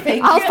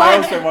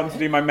also want to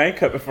do my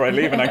makeup before I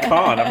leave, and I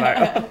can't. I'm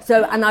like,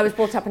 So, and I was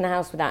brought up in a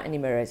house without any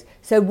mirrors.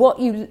 So what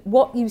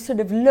you sort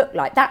of look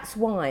like, that's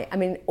why, I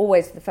mean,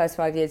 always the first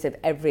 5 years of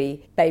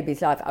every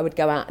baby's life, I would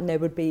go out and there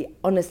would be,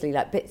 honestly,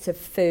 like bits of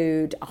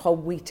food, a whole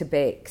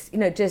Weetabix,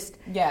 just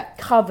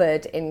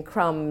covered in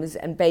crumbs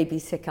and baby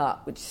sick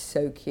up, which is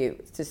so cute.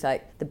 It's just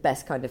like the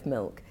best kind of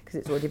milk because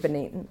it's already been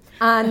eaten.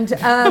 And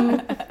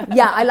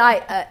I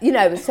like,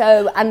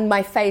 and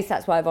my face,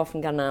 that's why I've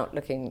often gone out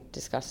looking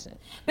disgusting.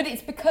 But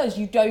it's because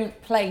you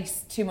don't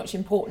place too much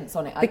importance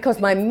on it. Because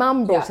my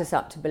mum brought us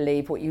up to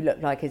believe what you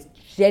look like is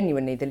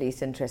genuinely the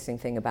least interesting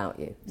thing about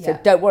you. So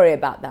don't worry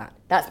about that.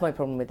 That's my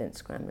problem with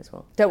Instagram as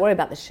well. Don't worry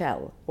about the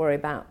shell. Worry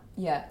about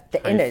the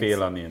how innards. you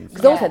feel on the inside.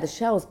 Because also the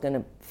shell's going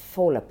to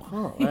fall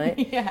apart,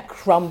 right?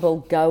 Crumble,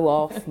 go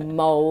off,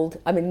 mould.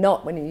 I mean,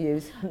 not when you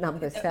use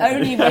number 7.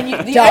 Only when you...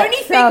 The only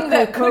thing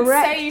that could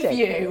save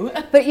you.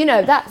 But,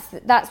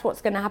 that's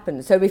what's going to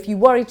happen. So if you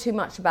worry too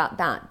much about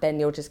that, then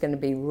you're just going to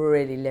be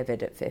really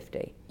livid at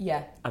 50.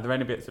 Yeah. Are there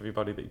any bits of your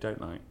body that you don't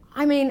like?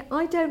 I mean,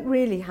 I don't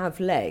really have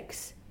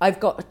legs. I've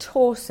got a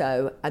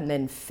torso and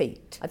then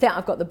feet. I think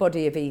I've got the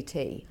body of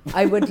E.T.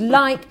 I would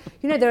like...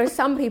 there are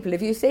some people,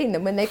 have you seen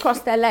them? When they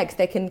cross their legs,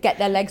 they can get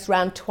their legs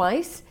round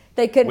twice.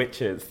 They can...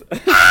 Witches.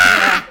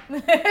 Can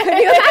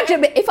you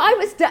imagine if I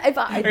was...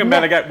 I can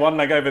better get one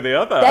leg over the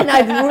other. Then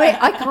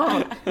I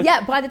can't.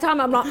 Yeah, by the time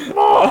I'm like,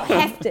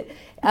 hefted.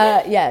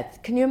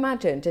 Can you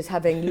imagine just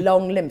having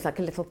long limbs like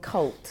a little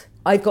colt?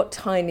 I've got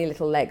tiny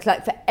little legs.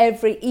 Like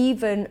for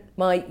even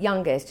my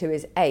youngest, who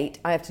is 8,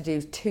 I have to do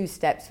 2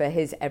 steps for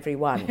his every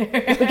one. We go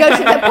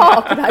to the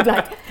park and I'm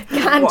like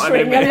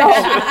cantering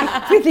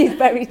along with these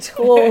very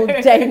tall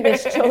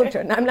Danish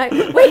children. I'm like,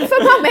 wait for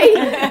mummy,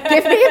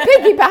 give me a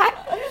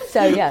piggyback.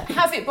 So yeah.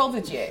 Has it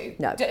bothered you?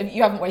 No.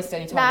 You haven't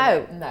wasted any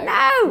time on it?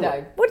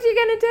 No. What are you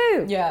going to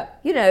do?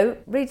 Yeah.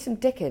 Read some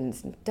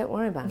Dickens. Don't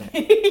worry about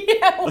it.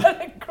 Yeah, what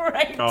a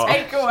great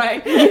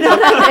takeaway.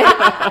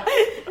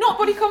 Not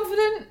body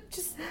confident,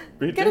 just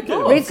get a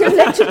book. Read some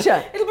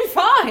literature. It'll be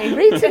fine.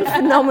 Read some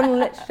phenomenal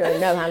literature and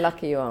know how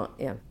lucky you are.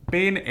 Yeah.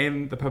 Being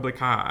in the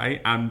public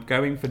eye and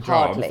going for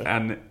jobs, Hardly.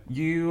 and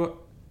you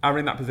are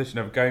in that position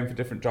of going for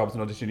different jobs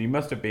and auditioning, you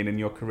must have been in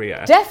your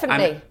career.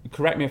 Definitely. And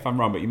correct me if I'm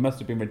wrong, but you must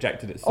have been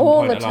rejected at some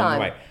All point the along time.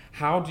 the way.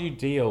 How do you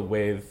deal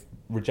with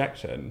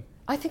rejection?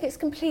 I think it's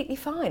completely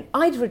fine.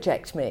 I'd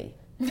reject me.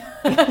 I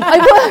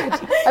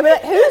would. I mean,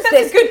 like, who's That's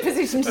this? a good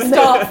position to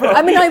start from.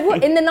 I mean, I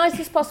would, in the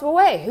nicest possible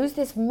way. Who's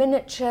this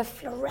miniature,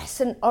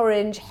 fluorescent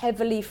orange,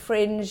 heavily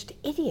fringed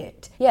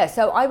idiot? Yeah,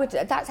 so I would.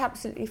 That's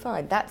absolutely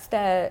fine. That's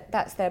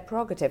their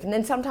prerogative. And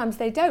then sometimes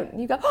they don't.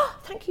 And you go, oh,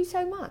 thank you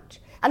so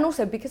much. And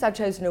also, because I've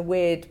chosen a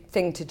weird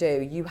thing to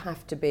do, you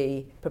have to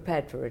be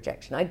prepared for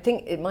rejection. I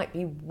think it might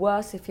be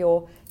worse if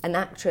you're an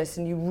actress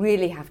and you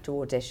really have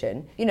to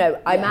audition.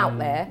 I'm out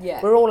there.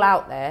 Yeah. We're all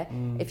out there.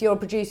 If you're a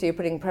producer, you're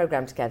putting a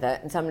programme together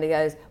and somebody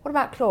goes, what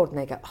about Claude? And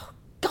they go, oh,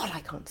 God,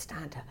 I can't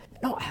stand her.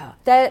 Not her.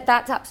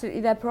 That's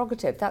absolutely their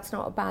prerogative. That's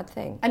not a bad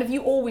thing. And have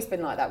you always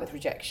been like that with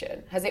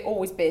rejection? Has it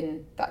always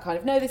been that kind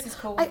of, no, this is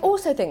cool? I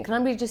also think, can I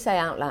really just say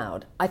out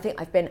loud, I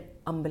think I've been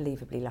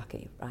unbelievably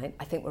lucky, right?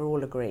 I think we're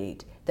all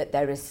agreed that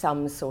there is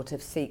some sort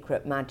of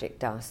secret magic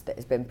dust that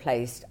has been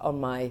placed on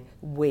my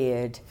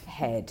weird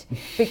head.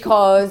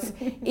 Because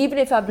even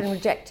if I've been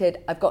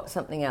rejected, I've got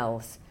something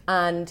else.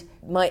 And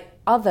my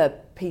other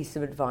piece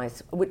of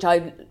advice, which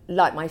I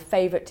like, my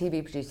favourite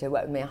TV producer who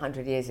worked with me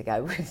 100 years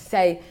ago, would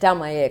say down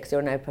my ear, because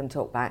you're an open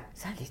talk back,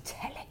 it's only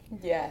telly.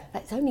 Yeah.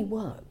 It's only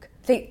work.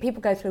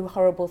 People go through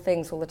horrible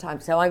things all the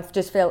time. So I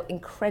just feel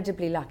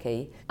incredibly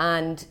lucky.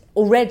 And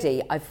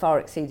already I've far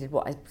exceeded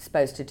what I'm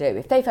supposed to do.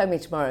 If they phone me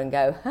tomorrow and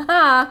go,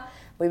 ha,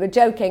 we were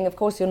joking, of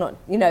course you're not,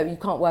 you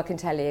can't work in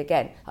telly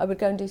again, I would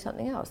go and do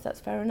something else.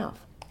 That's fair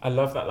enough. I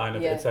love that line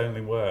of Yeah. it's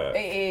only work.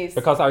 It is.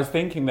 Because I was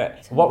thinking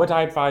that, what would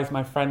I advise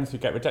my friends who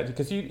get rejected?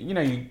 Because you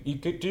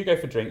do go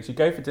for drinks, you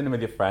go for dinner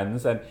with your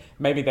friends, and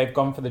maybe they've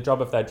gone for the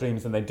job of their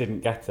dreams and they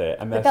didn't get it,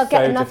 and they're they'll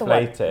get so another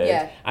one. deflated.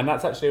 Yeah. And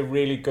that's actually a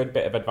really good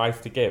bit of advice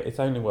to give. It's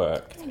only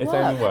work. It's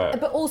only work.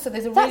 But also,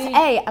 there's a That's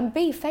really... A, and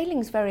B,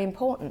 failing's very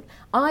important.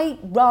 I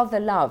rather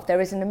love,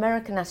 there is an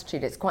American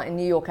attitude, it's quite a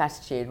New York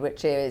attitude,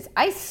 which is,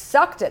 I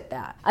sucked at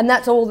that. And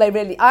that's all they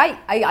really,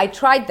 I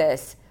tried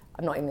this.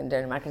 I'm not even going to do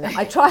an American accent.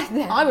 I tried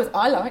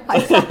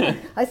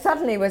this. I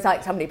suddenly was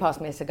like, somebody passed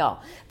me a cigar.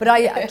 But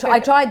I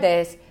tried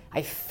this,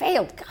 I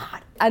failed,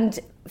 God. And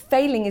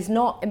failing is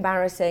not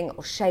embarrassing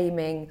or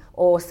shaming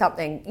or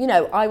something. You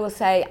know, I will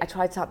say, I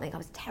tried something, I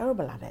was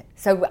terrible at it.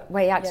 So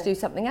we had to do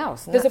something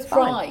else. And There's that's a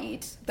fine.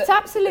 pride. It's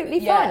absolutely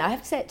Yeah. fine. I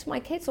have to say it to my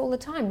kids all the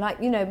time. Like,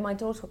 you know, my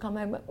daughter will come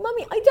home,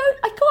 Mummy,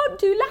 I can't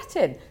do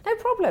Latin. No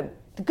problem.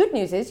 The good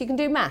news is you can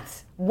do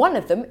maths. One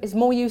of them is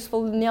more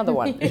useful than the other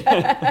one.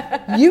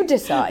 You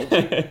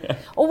decide.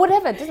 Or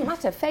whatever, it doesn't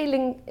matter.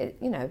 Failing,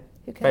 you know,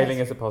 who cares? Failing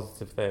is a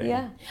positive thing.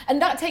 Yeah.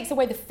 And that takes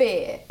away the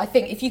fear. I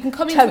think if you can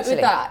come into it Totally.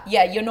 with that,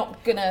 you're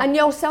not going to... And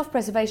your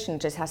self-preservation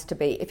just has to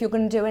be, if you're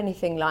going to do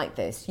anything like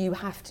this, you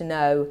have to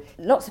know,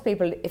 lots of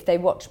people, if they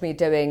watch me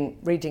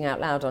reading out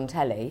loud on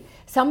telly,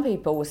 some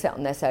people will sit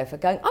on their sofa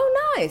going,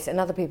 oh, nice, and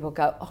other people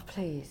go, oh,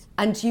 please.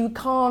 And you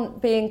can't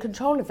be in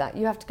control of that.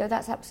 You have to go,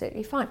 that's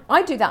absolutely fine.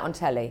 I do that on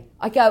telly.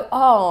 I go,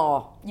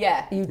 oh,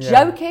 Yeah. are you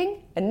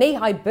joking? A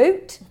knee-high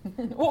boot?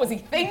 What was he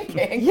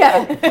thinking?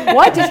 Yeah.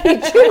 Why did he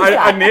choose that?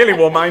 I nearly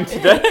wore mine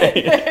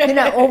today. You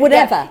know, or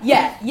whatever.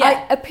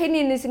 Yeah.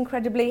 Opinion is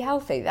incredibly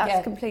healthy. That's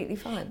Yeah. completely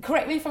fine.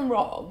 Correct me if I'm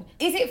wrong.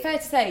 Is it fair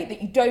to say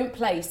that you don't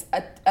place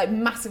a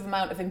massive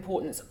amount of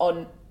importance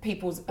on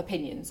people's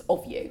opinions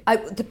of you?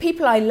 The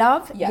people I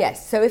love, Yeah.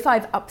 yes. So if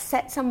I've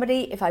upset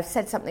somebody, if I've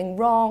said something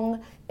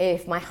wrong,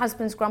 if my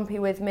husband's grumpy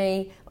with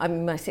me, I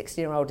mean, my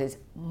 16-year-old is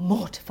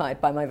mortified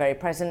by my very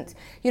presence,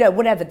 you know,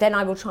 whatever, then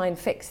I will try and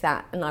fix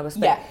that and I will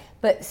speak. Yeah.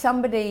 But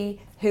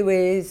somebody who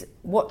is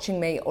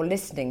watching me or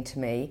listening to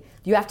me,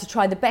 you have to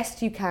try the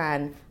best you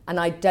can, and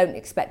I don't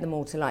expect them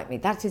all to like me.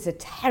 That is a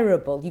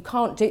terrible... You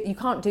can't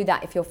do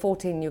that if you're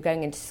 14 and you're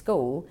going into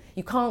school.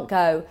 You can't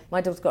go...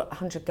 My daughter's got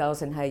 100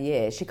 girls in her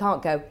year. She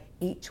can't go,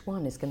 each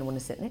one is going to want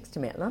to sit next to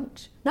me at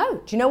lunch. No.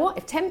 Do you know what?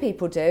 If 10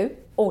 people do,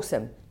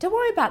 awesome. Don't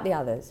worry about the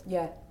others.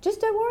 Yeah. Just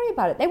don't worry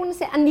about it. They want to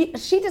sit... And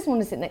she doesn't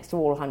want to sit next to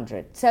all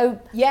 100. So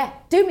Yeah.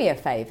 do me a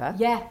favour.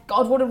 Yeah.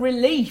 God, what a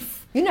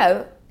relief. You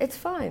know, it's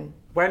fine.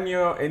 When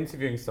you're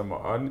interviewing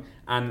someone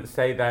and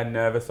say they're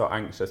nervous or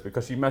anxious,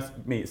 because you must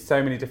meet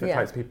so many different Yeah.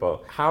 types of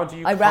people, how do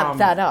you I wrap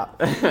that up.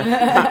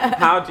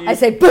 How do you... I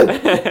say, boo!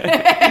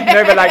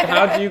 No, but like,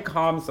 how do you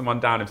calm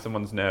someone down if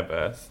someone's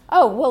nervous?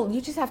 Oh, well,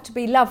 you just have to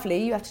be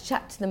lovely. You have to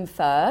chat to them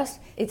first.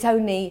 It's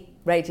only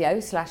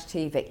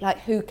radio/TV. Like,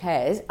 who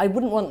cares? I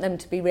wouldn't want them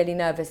to be really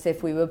nervous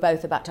if we were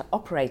both about to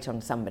operate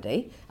on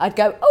somebody. I'd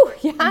go, oh,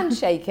 your hand's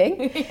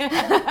shaking.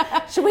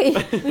 Should we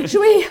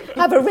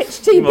have a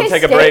rich tea We'll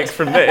biscuit? take a break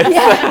from this.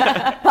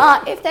 Yeah.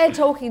 But if they're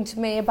talking to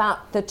me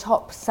about the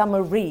top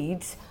summer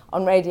reads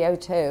on Radio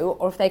 2,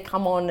 or if they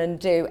come on and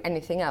do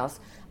anything else,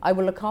 I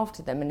will look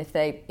after them. And if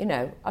they, you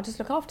know, I'll just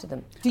look after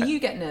them. Do you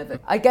get nervous?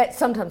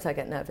 Sometimes I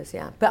get nervous,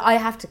 yeah. But I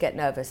have to get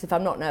nervous. If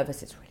I'm not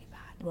nervous, it's really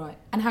bad. Right.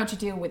 And how do you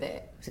deal with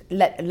it?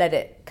 Let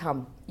it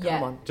come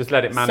Yeah. on. Just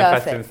let it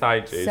manifest Surf it.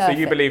 inside you. So Surf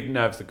you it. believe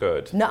nerves are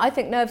good? No, I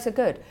think nerves are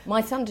good.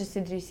 My son just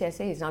did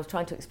GCSEs and I was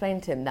trying to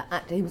explain to him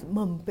that he was,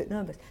 Mum, a bit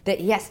nervous, that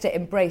he has to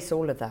embrace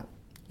all of that.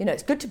 You know,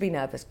 it's good to be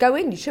nervous. Go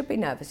in, you should be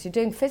nervous. You're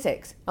doing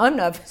physics. I'm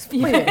nervous for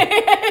you.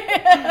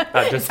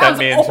 That just sent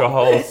me into a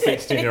whole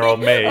 16-year-old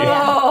me.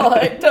 Oh,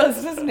 it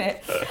does, doesn't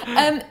it?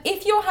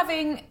 If you're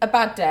having a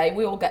bad day,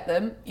 we all get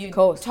them. You're Of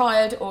course.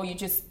 tired, or you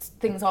just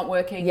things aren't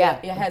working. Yeah,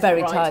 your hair's very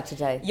not right. tired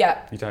today.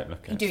 Yeah, You don't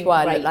look you're it. doing That's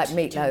why I great. look like You're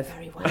doing meatloaf.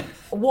 very well.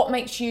 What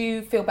makes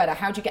you feel better?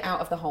 How do you get out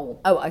of the hole?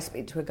 Oh, I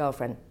speak to a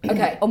girlfriend.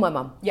 Okay. Or my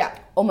mum. Yeah.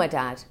 Or my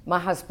dad. My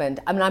husband.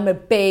 I mean,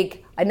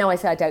 I know I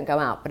say I don't go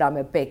out, but I'm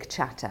a big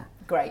chatter.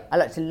 Great. I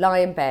like to lie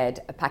in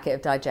bed, a packet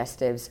of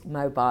digestives,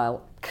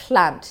 mobile,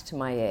 clamped to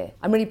my ear.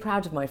 I'm really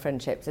proud of my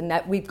friendships, and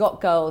that we've got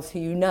girls who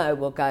you know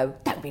will go,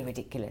 don't be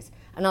ridiculous,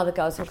 and other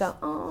girls will go,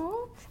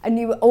 oh, and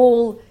you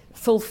all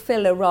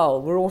fulfill a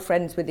role. We're all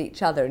friends with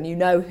each other, and you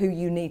know who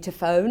you need to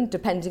phone,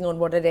 depending on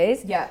what it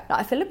is. Yeah. Like,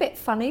 I feel a bit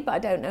funny, but I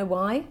don't know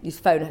why. You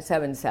phone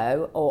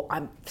so-and-so, or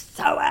I'm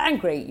so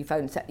angry, you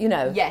phone so, you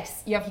know.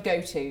 Yes, you have your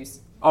go-tos.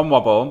 On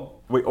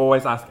Wobble, we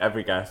always ask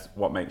every guest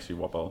what makes you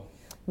wobble.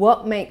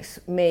 What makes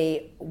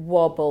me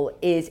wobble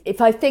is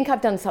if I think I've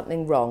done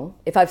something wrong,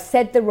 if I've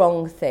said the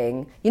wrong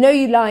thing. You know,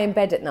 you lie in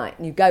bed at night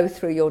and you go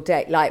through your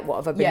day, like, what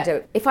have I been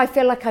doing? If I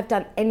feel like I've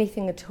done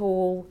anything at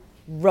all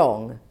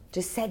wrong,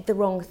 just said the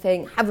wrong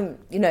thing,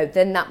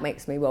 then that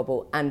makes me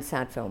wobble. And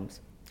sad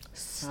films.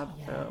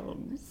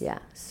 Yeah,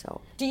 so.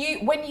 Do you,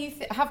 when you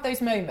have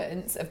those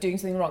moments of doing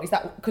something wrong,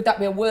 could that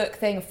be a work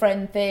thing, a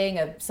friend thing,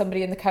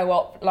 somebody in the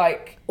co-op,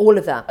 like... All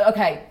of that.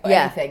 Okay,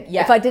 Yeah. anything,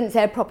 yeah. If I didn't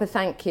say a proper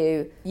thank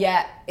you,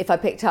 Yeah. if I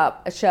picked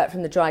up a shirt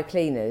from the dry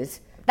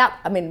cleaners, That,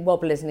 I mean,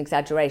 wobble is an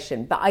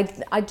exaggeration, but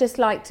I just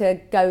like to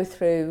go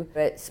through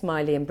it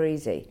smiley and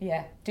breezy.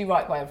 Yeah, do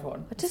right by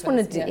everyone. I just want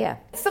to do, yeah.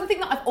 Something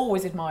that I've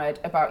always admired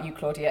about you,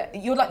 Claudia,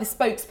 you're like the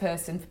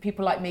spokesperson for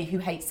people like me who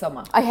hate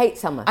summer. I hate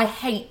summer. I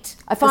hate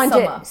I find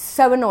summer. it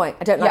so annoying.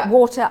 I don't like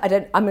water.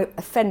 I'm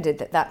offended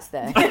that that's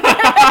there.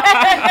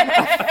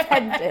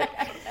 Offended.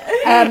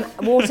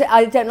 Water,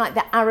 I don't like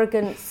the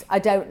arrogance. I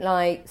don't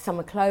like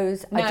summer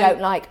clothes. No.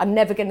 I'm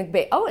never going to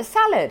be, it's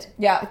salad.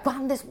 Yeah. I've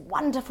got this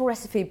wonderful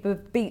recipe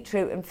of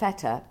beetroot and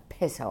feta.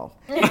 Piss off.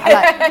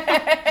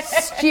 I like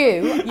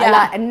stew. Yeah. I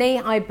like a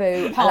knee-high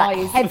boot. Pies.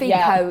 I like heavy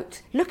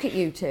coat. Look at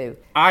you two.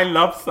 I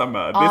love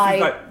summer. This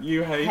is like,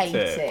 you hate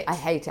it. I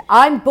hate it.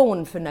 I'm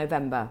born for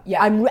November.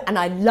 Yeah. And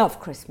I love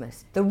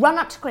Christmas. The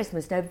run-up to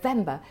Christmas,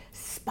 November,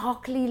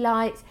 sparkly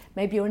lights.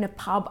 Maybe you're in a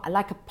pub. I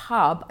like a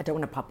pub. I don't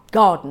want a pub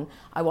garden.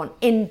 I want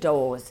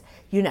indoors.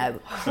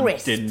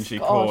 Crisp.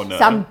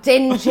 Some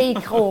dingy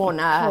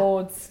corner.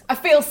 Claudes. I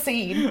feel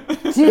seen.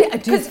 Do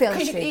you feel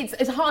seen?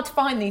 It's hard to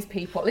find these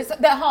people.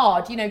 They're hard.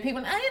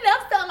 People, I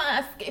love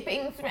summer,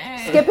 skipping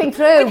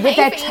through with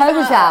their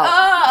toes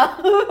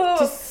out. Oh.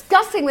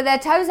 Disgusting with their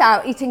toes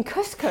out, eating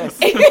couscous.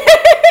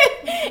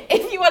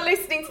 If you are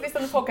listening to this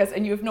on the podcast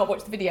and you have not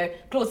watched the video,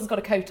 Claus has got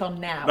a coat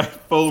on now.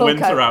 Full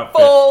winter coat. Outfit.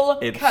 Full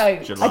it's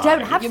coat. July. I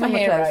don't have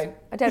summer clothes.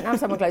 I don't have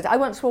summer clothes. I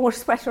once wore a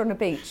sweater on a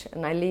beach,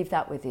 and I leave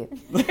that with you.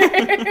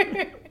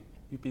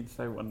 You've been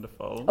so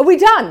wonderful. Are we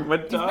done?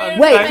 We're done.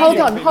 Wait,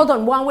 hold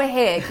on. While we're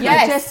here, can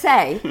I just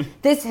say,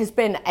 this has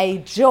been a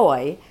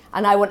joy,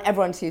 and I want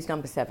everyone to use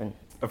number 7.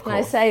 Of course.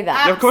 Can I say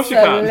that? Yeah, of course you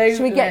can.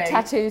 Should we get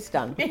tattoos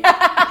done?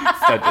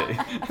 Steady.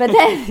 But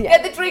then,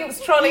 get the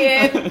drinks trolley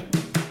in.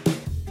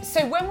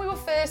 So when we were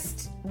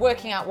first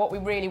working out what we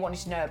really wanted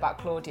to know about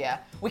Claudia,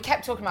 we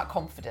kept talking about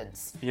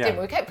confidence, didn't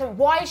we? We kept going,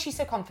 why is she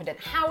so confident?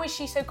 How is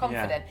she so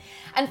confident?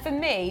 Yeah. And for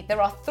me,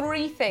 there are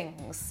 3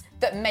 things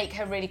that make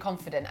her really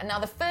confident. And now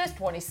the first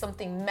one is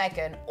something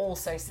Megan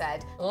also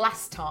said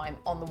last time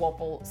on the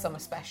Wobble Summer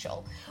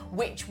Special,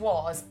 which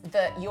was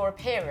that your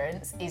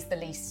appearance is the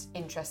least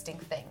interesting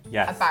thing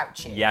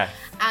about you. Yes.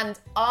 And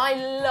I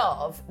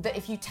love that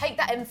if you take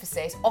that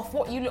emphasis off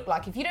what you look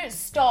like, if you don't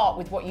start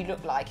with what you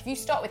look like, if you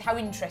start with how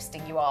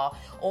interesting you are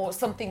or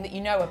something that you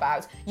know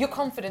about, your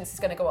confidence is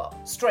going to go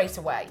up straight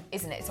away,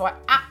 isn't it? So I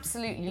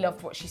absolutely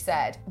loved what she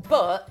said.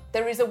 But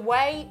there is a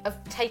way of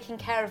taking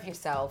care of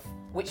yourself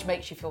which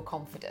makes you feel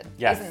confident,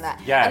 isn't there?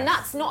 Yes. And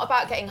that's not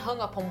about getting hung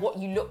up on what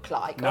you look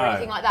like or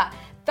anything like that.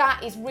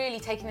 That is really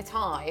taking the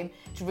time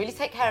to really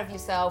take care of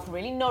yourself,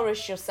 really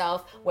nourish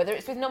yourself, whether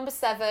it's with number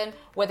 7,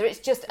 whether it's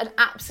just an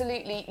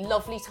absolutely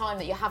lovely time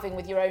that you're having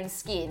with your own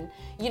skin,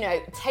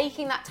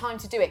 taking that time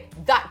to do it,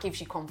 that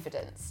gives you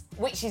confidence,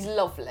 which is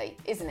lovely,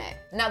 isn't it?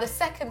 Now, the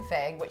second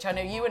thing, which I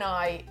know you and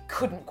I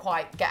couldn't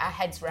quite get our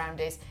heads around,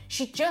 is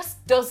she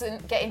just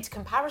doesn't get into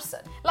comparison.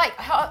 Like,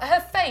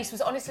 her face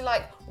was honestly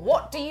like,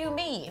 what do you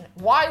mean?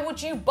 Why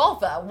would you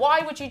bother?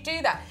 Why would you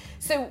do that?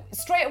 So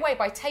straight away,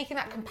 by taking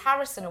that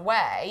comparison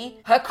away,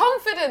 her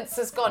confidence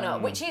has gone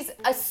up, which is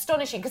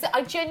astonishing, because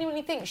I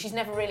genuinely think she's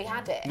never really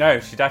had it. No,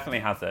 she definitely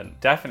hasn't.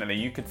 Definitely,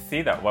 you could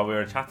see that while we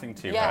were chatting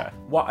to her.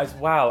 What as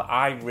well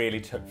I really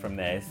took from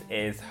this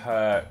is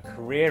her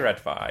career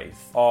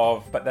advice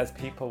of, but there's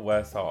people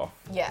worse off.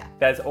 Yeah.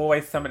 There's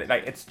always somebody,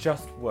 it's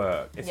just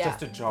work. It's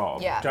just a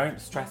job. Yeah.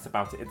 Don't stress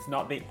about it. It's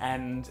not the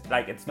end,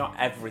 it's not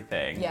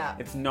everything. Yeah.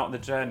 It's not the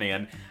journey.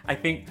 And I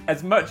think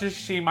as much as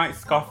she might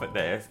scoff at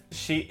this,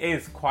 she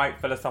is quite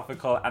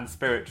philosophical and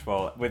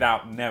spiritual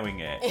without knowing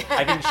it.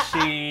 I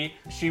think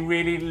she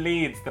really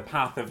leads the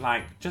path of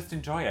just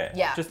enjoy it.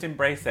 Yeah. Just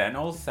embrace it. And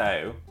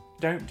also,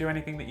 don't do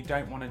anything that you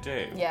don't want to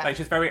do. Yeah.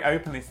 She's very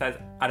openly says,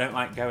 I don't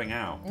like going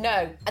out.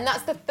 No. And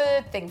that's the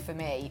third thing for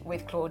me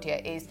with Claudia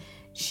is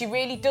she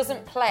really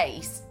doesn't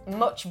place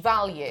much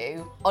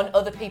value on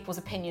other people's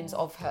opinions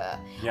of her.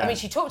 Yeah. I mean,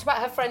 she talked about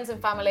her friends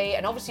and family,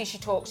 and obviously she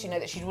talks,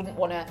 that she wouldn't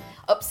want to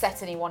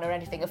upset anyone or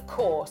anything, of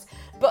course.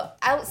 But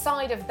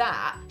outside of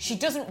that, she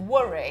doesn't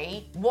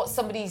worry what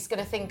somebody's going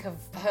to think of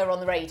her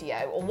on the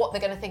radio or what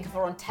they're going to think of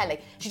her on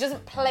telly. She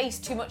doesn't place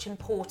too much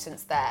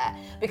importance there,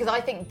 because I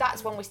think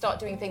that's when we start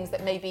doing things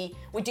that maybe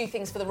we do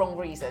things for the wrong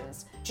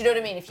reasons. Do you know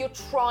what I mean? If you're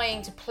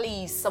trying to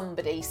please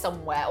somebody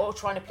somewhere or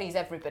trying to please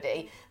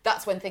everybody,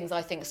 that's when things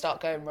I think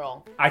start going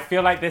wrong. I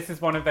feel like this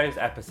is one of those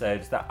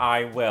episodes that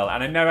I will,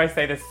 and I know I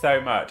say this so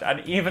much,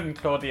 and even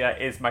Claudia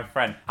is my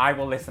friend, I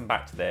will listen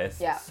back to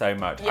this so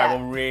much. I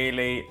will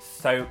really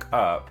soak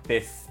up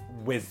this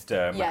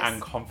wisdom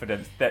and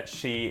confidence that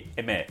she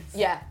emits.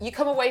 Yeah, you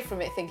come away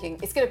from it thinking,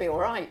 it's going to be all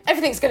right.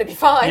 Everything's going to be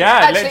fine. Yeah,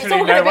 actually, literally, it's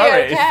all going to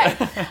worries.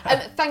 be okay.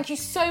 And thank you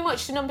so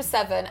much to number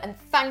 7, and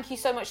thank you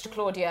so much to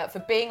Claudia for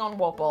being on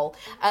Wobble.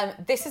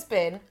 This has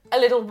been a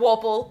little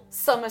Wobble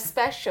Summer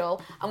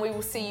Special, and we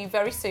will see you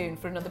very soon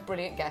for another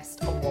brilliant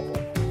guest on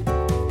Wobble.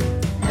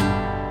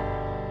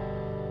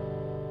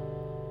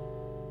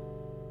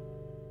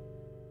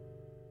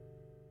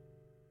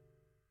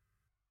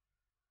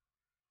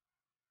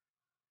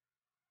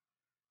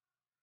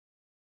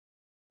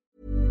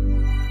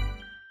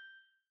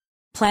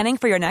 Planning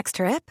for your next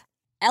trip?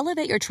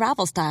 Elevate your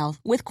travel style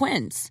with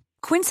Quince.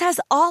 Quince has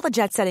all the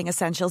jet-setting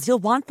essentials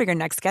you'll want for your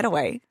next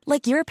getaway,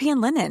 like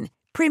European linen,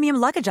 premium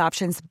luggage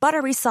options,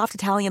 buttery soft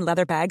Italian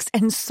leather bags,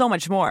 and so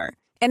much more.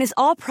 And is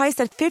all priced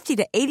at 50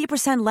 to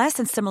 80% less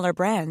than similar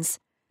brands.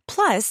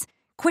 Plus,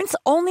 Quince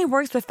only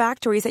works with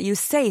factories that use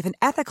safe and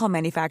ethical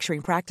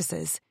manufacturing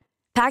practices.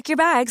 Pack your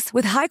bags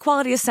with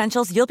high-quality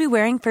essentials you'll be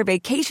wearing for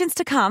vacations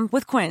to come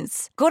with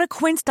Quince. Go to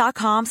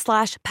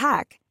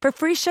quince.com/pack for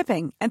free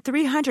shipping and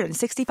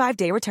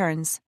 365-day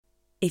returns.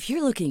 If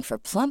you're looking for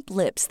plump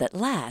lips that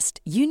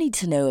last, you need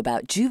to know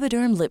about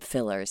Juvederm lip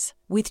fillers.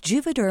 With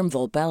Juvederm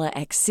Volbella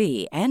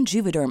XC and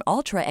Juvederm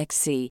Ultra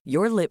XC,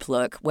 your lip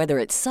look, whether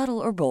it's subtle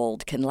or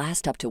bold, can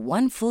last up to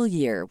 1 full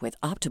year with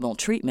optimal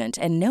treatment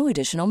and no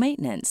additional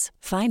maintenance.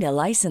 Find a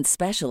licensed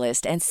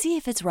specialist and see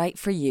if it's right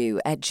for you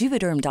at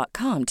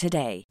Juvederm.com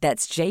today.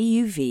 That's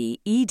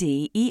JUVEDERM.com.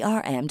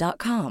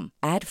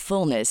 Add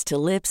fullness to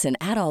lips in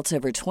adults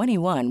over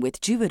 21 with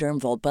Juvederm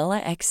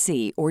Volbella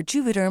XC or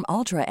Juvederm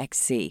Ultra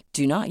XC.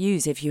 Do not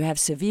use if you have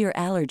severe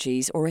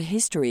allergies or a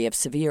history of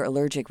severe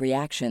allergic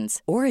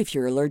reactions, or if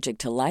you're allergic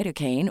to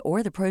lidocaine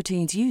or the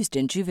proteins used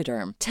in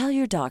Juvederm. Tell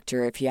your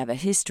doctor if you have a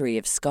history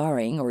of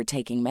scarring or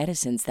taking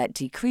medicines that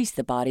decrease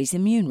the body's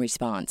immune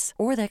response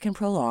or that can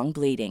prolong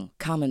bleeding.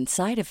 Common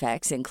side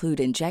effects include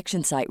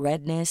injection site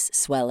redness,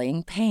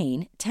 swelling,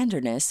 pain,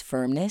 tenderness,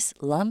 firmness,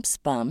 lumps,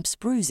 bumps,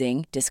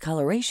 bruising,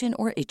 discoloration,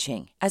 or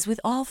itching. As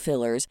with all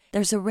fillers,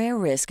 there's a rare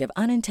risk of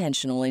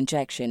unintentional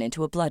injection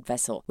into a blood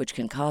vessel, which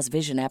can cause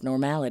vision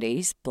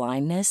abnormalities,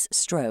 blindness,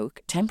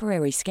 stroke,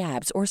 temporary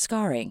scabs, or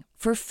scarring.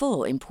 For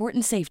full,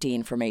 important safety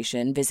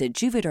information, visit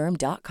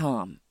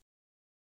Juvederm.com.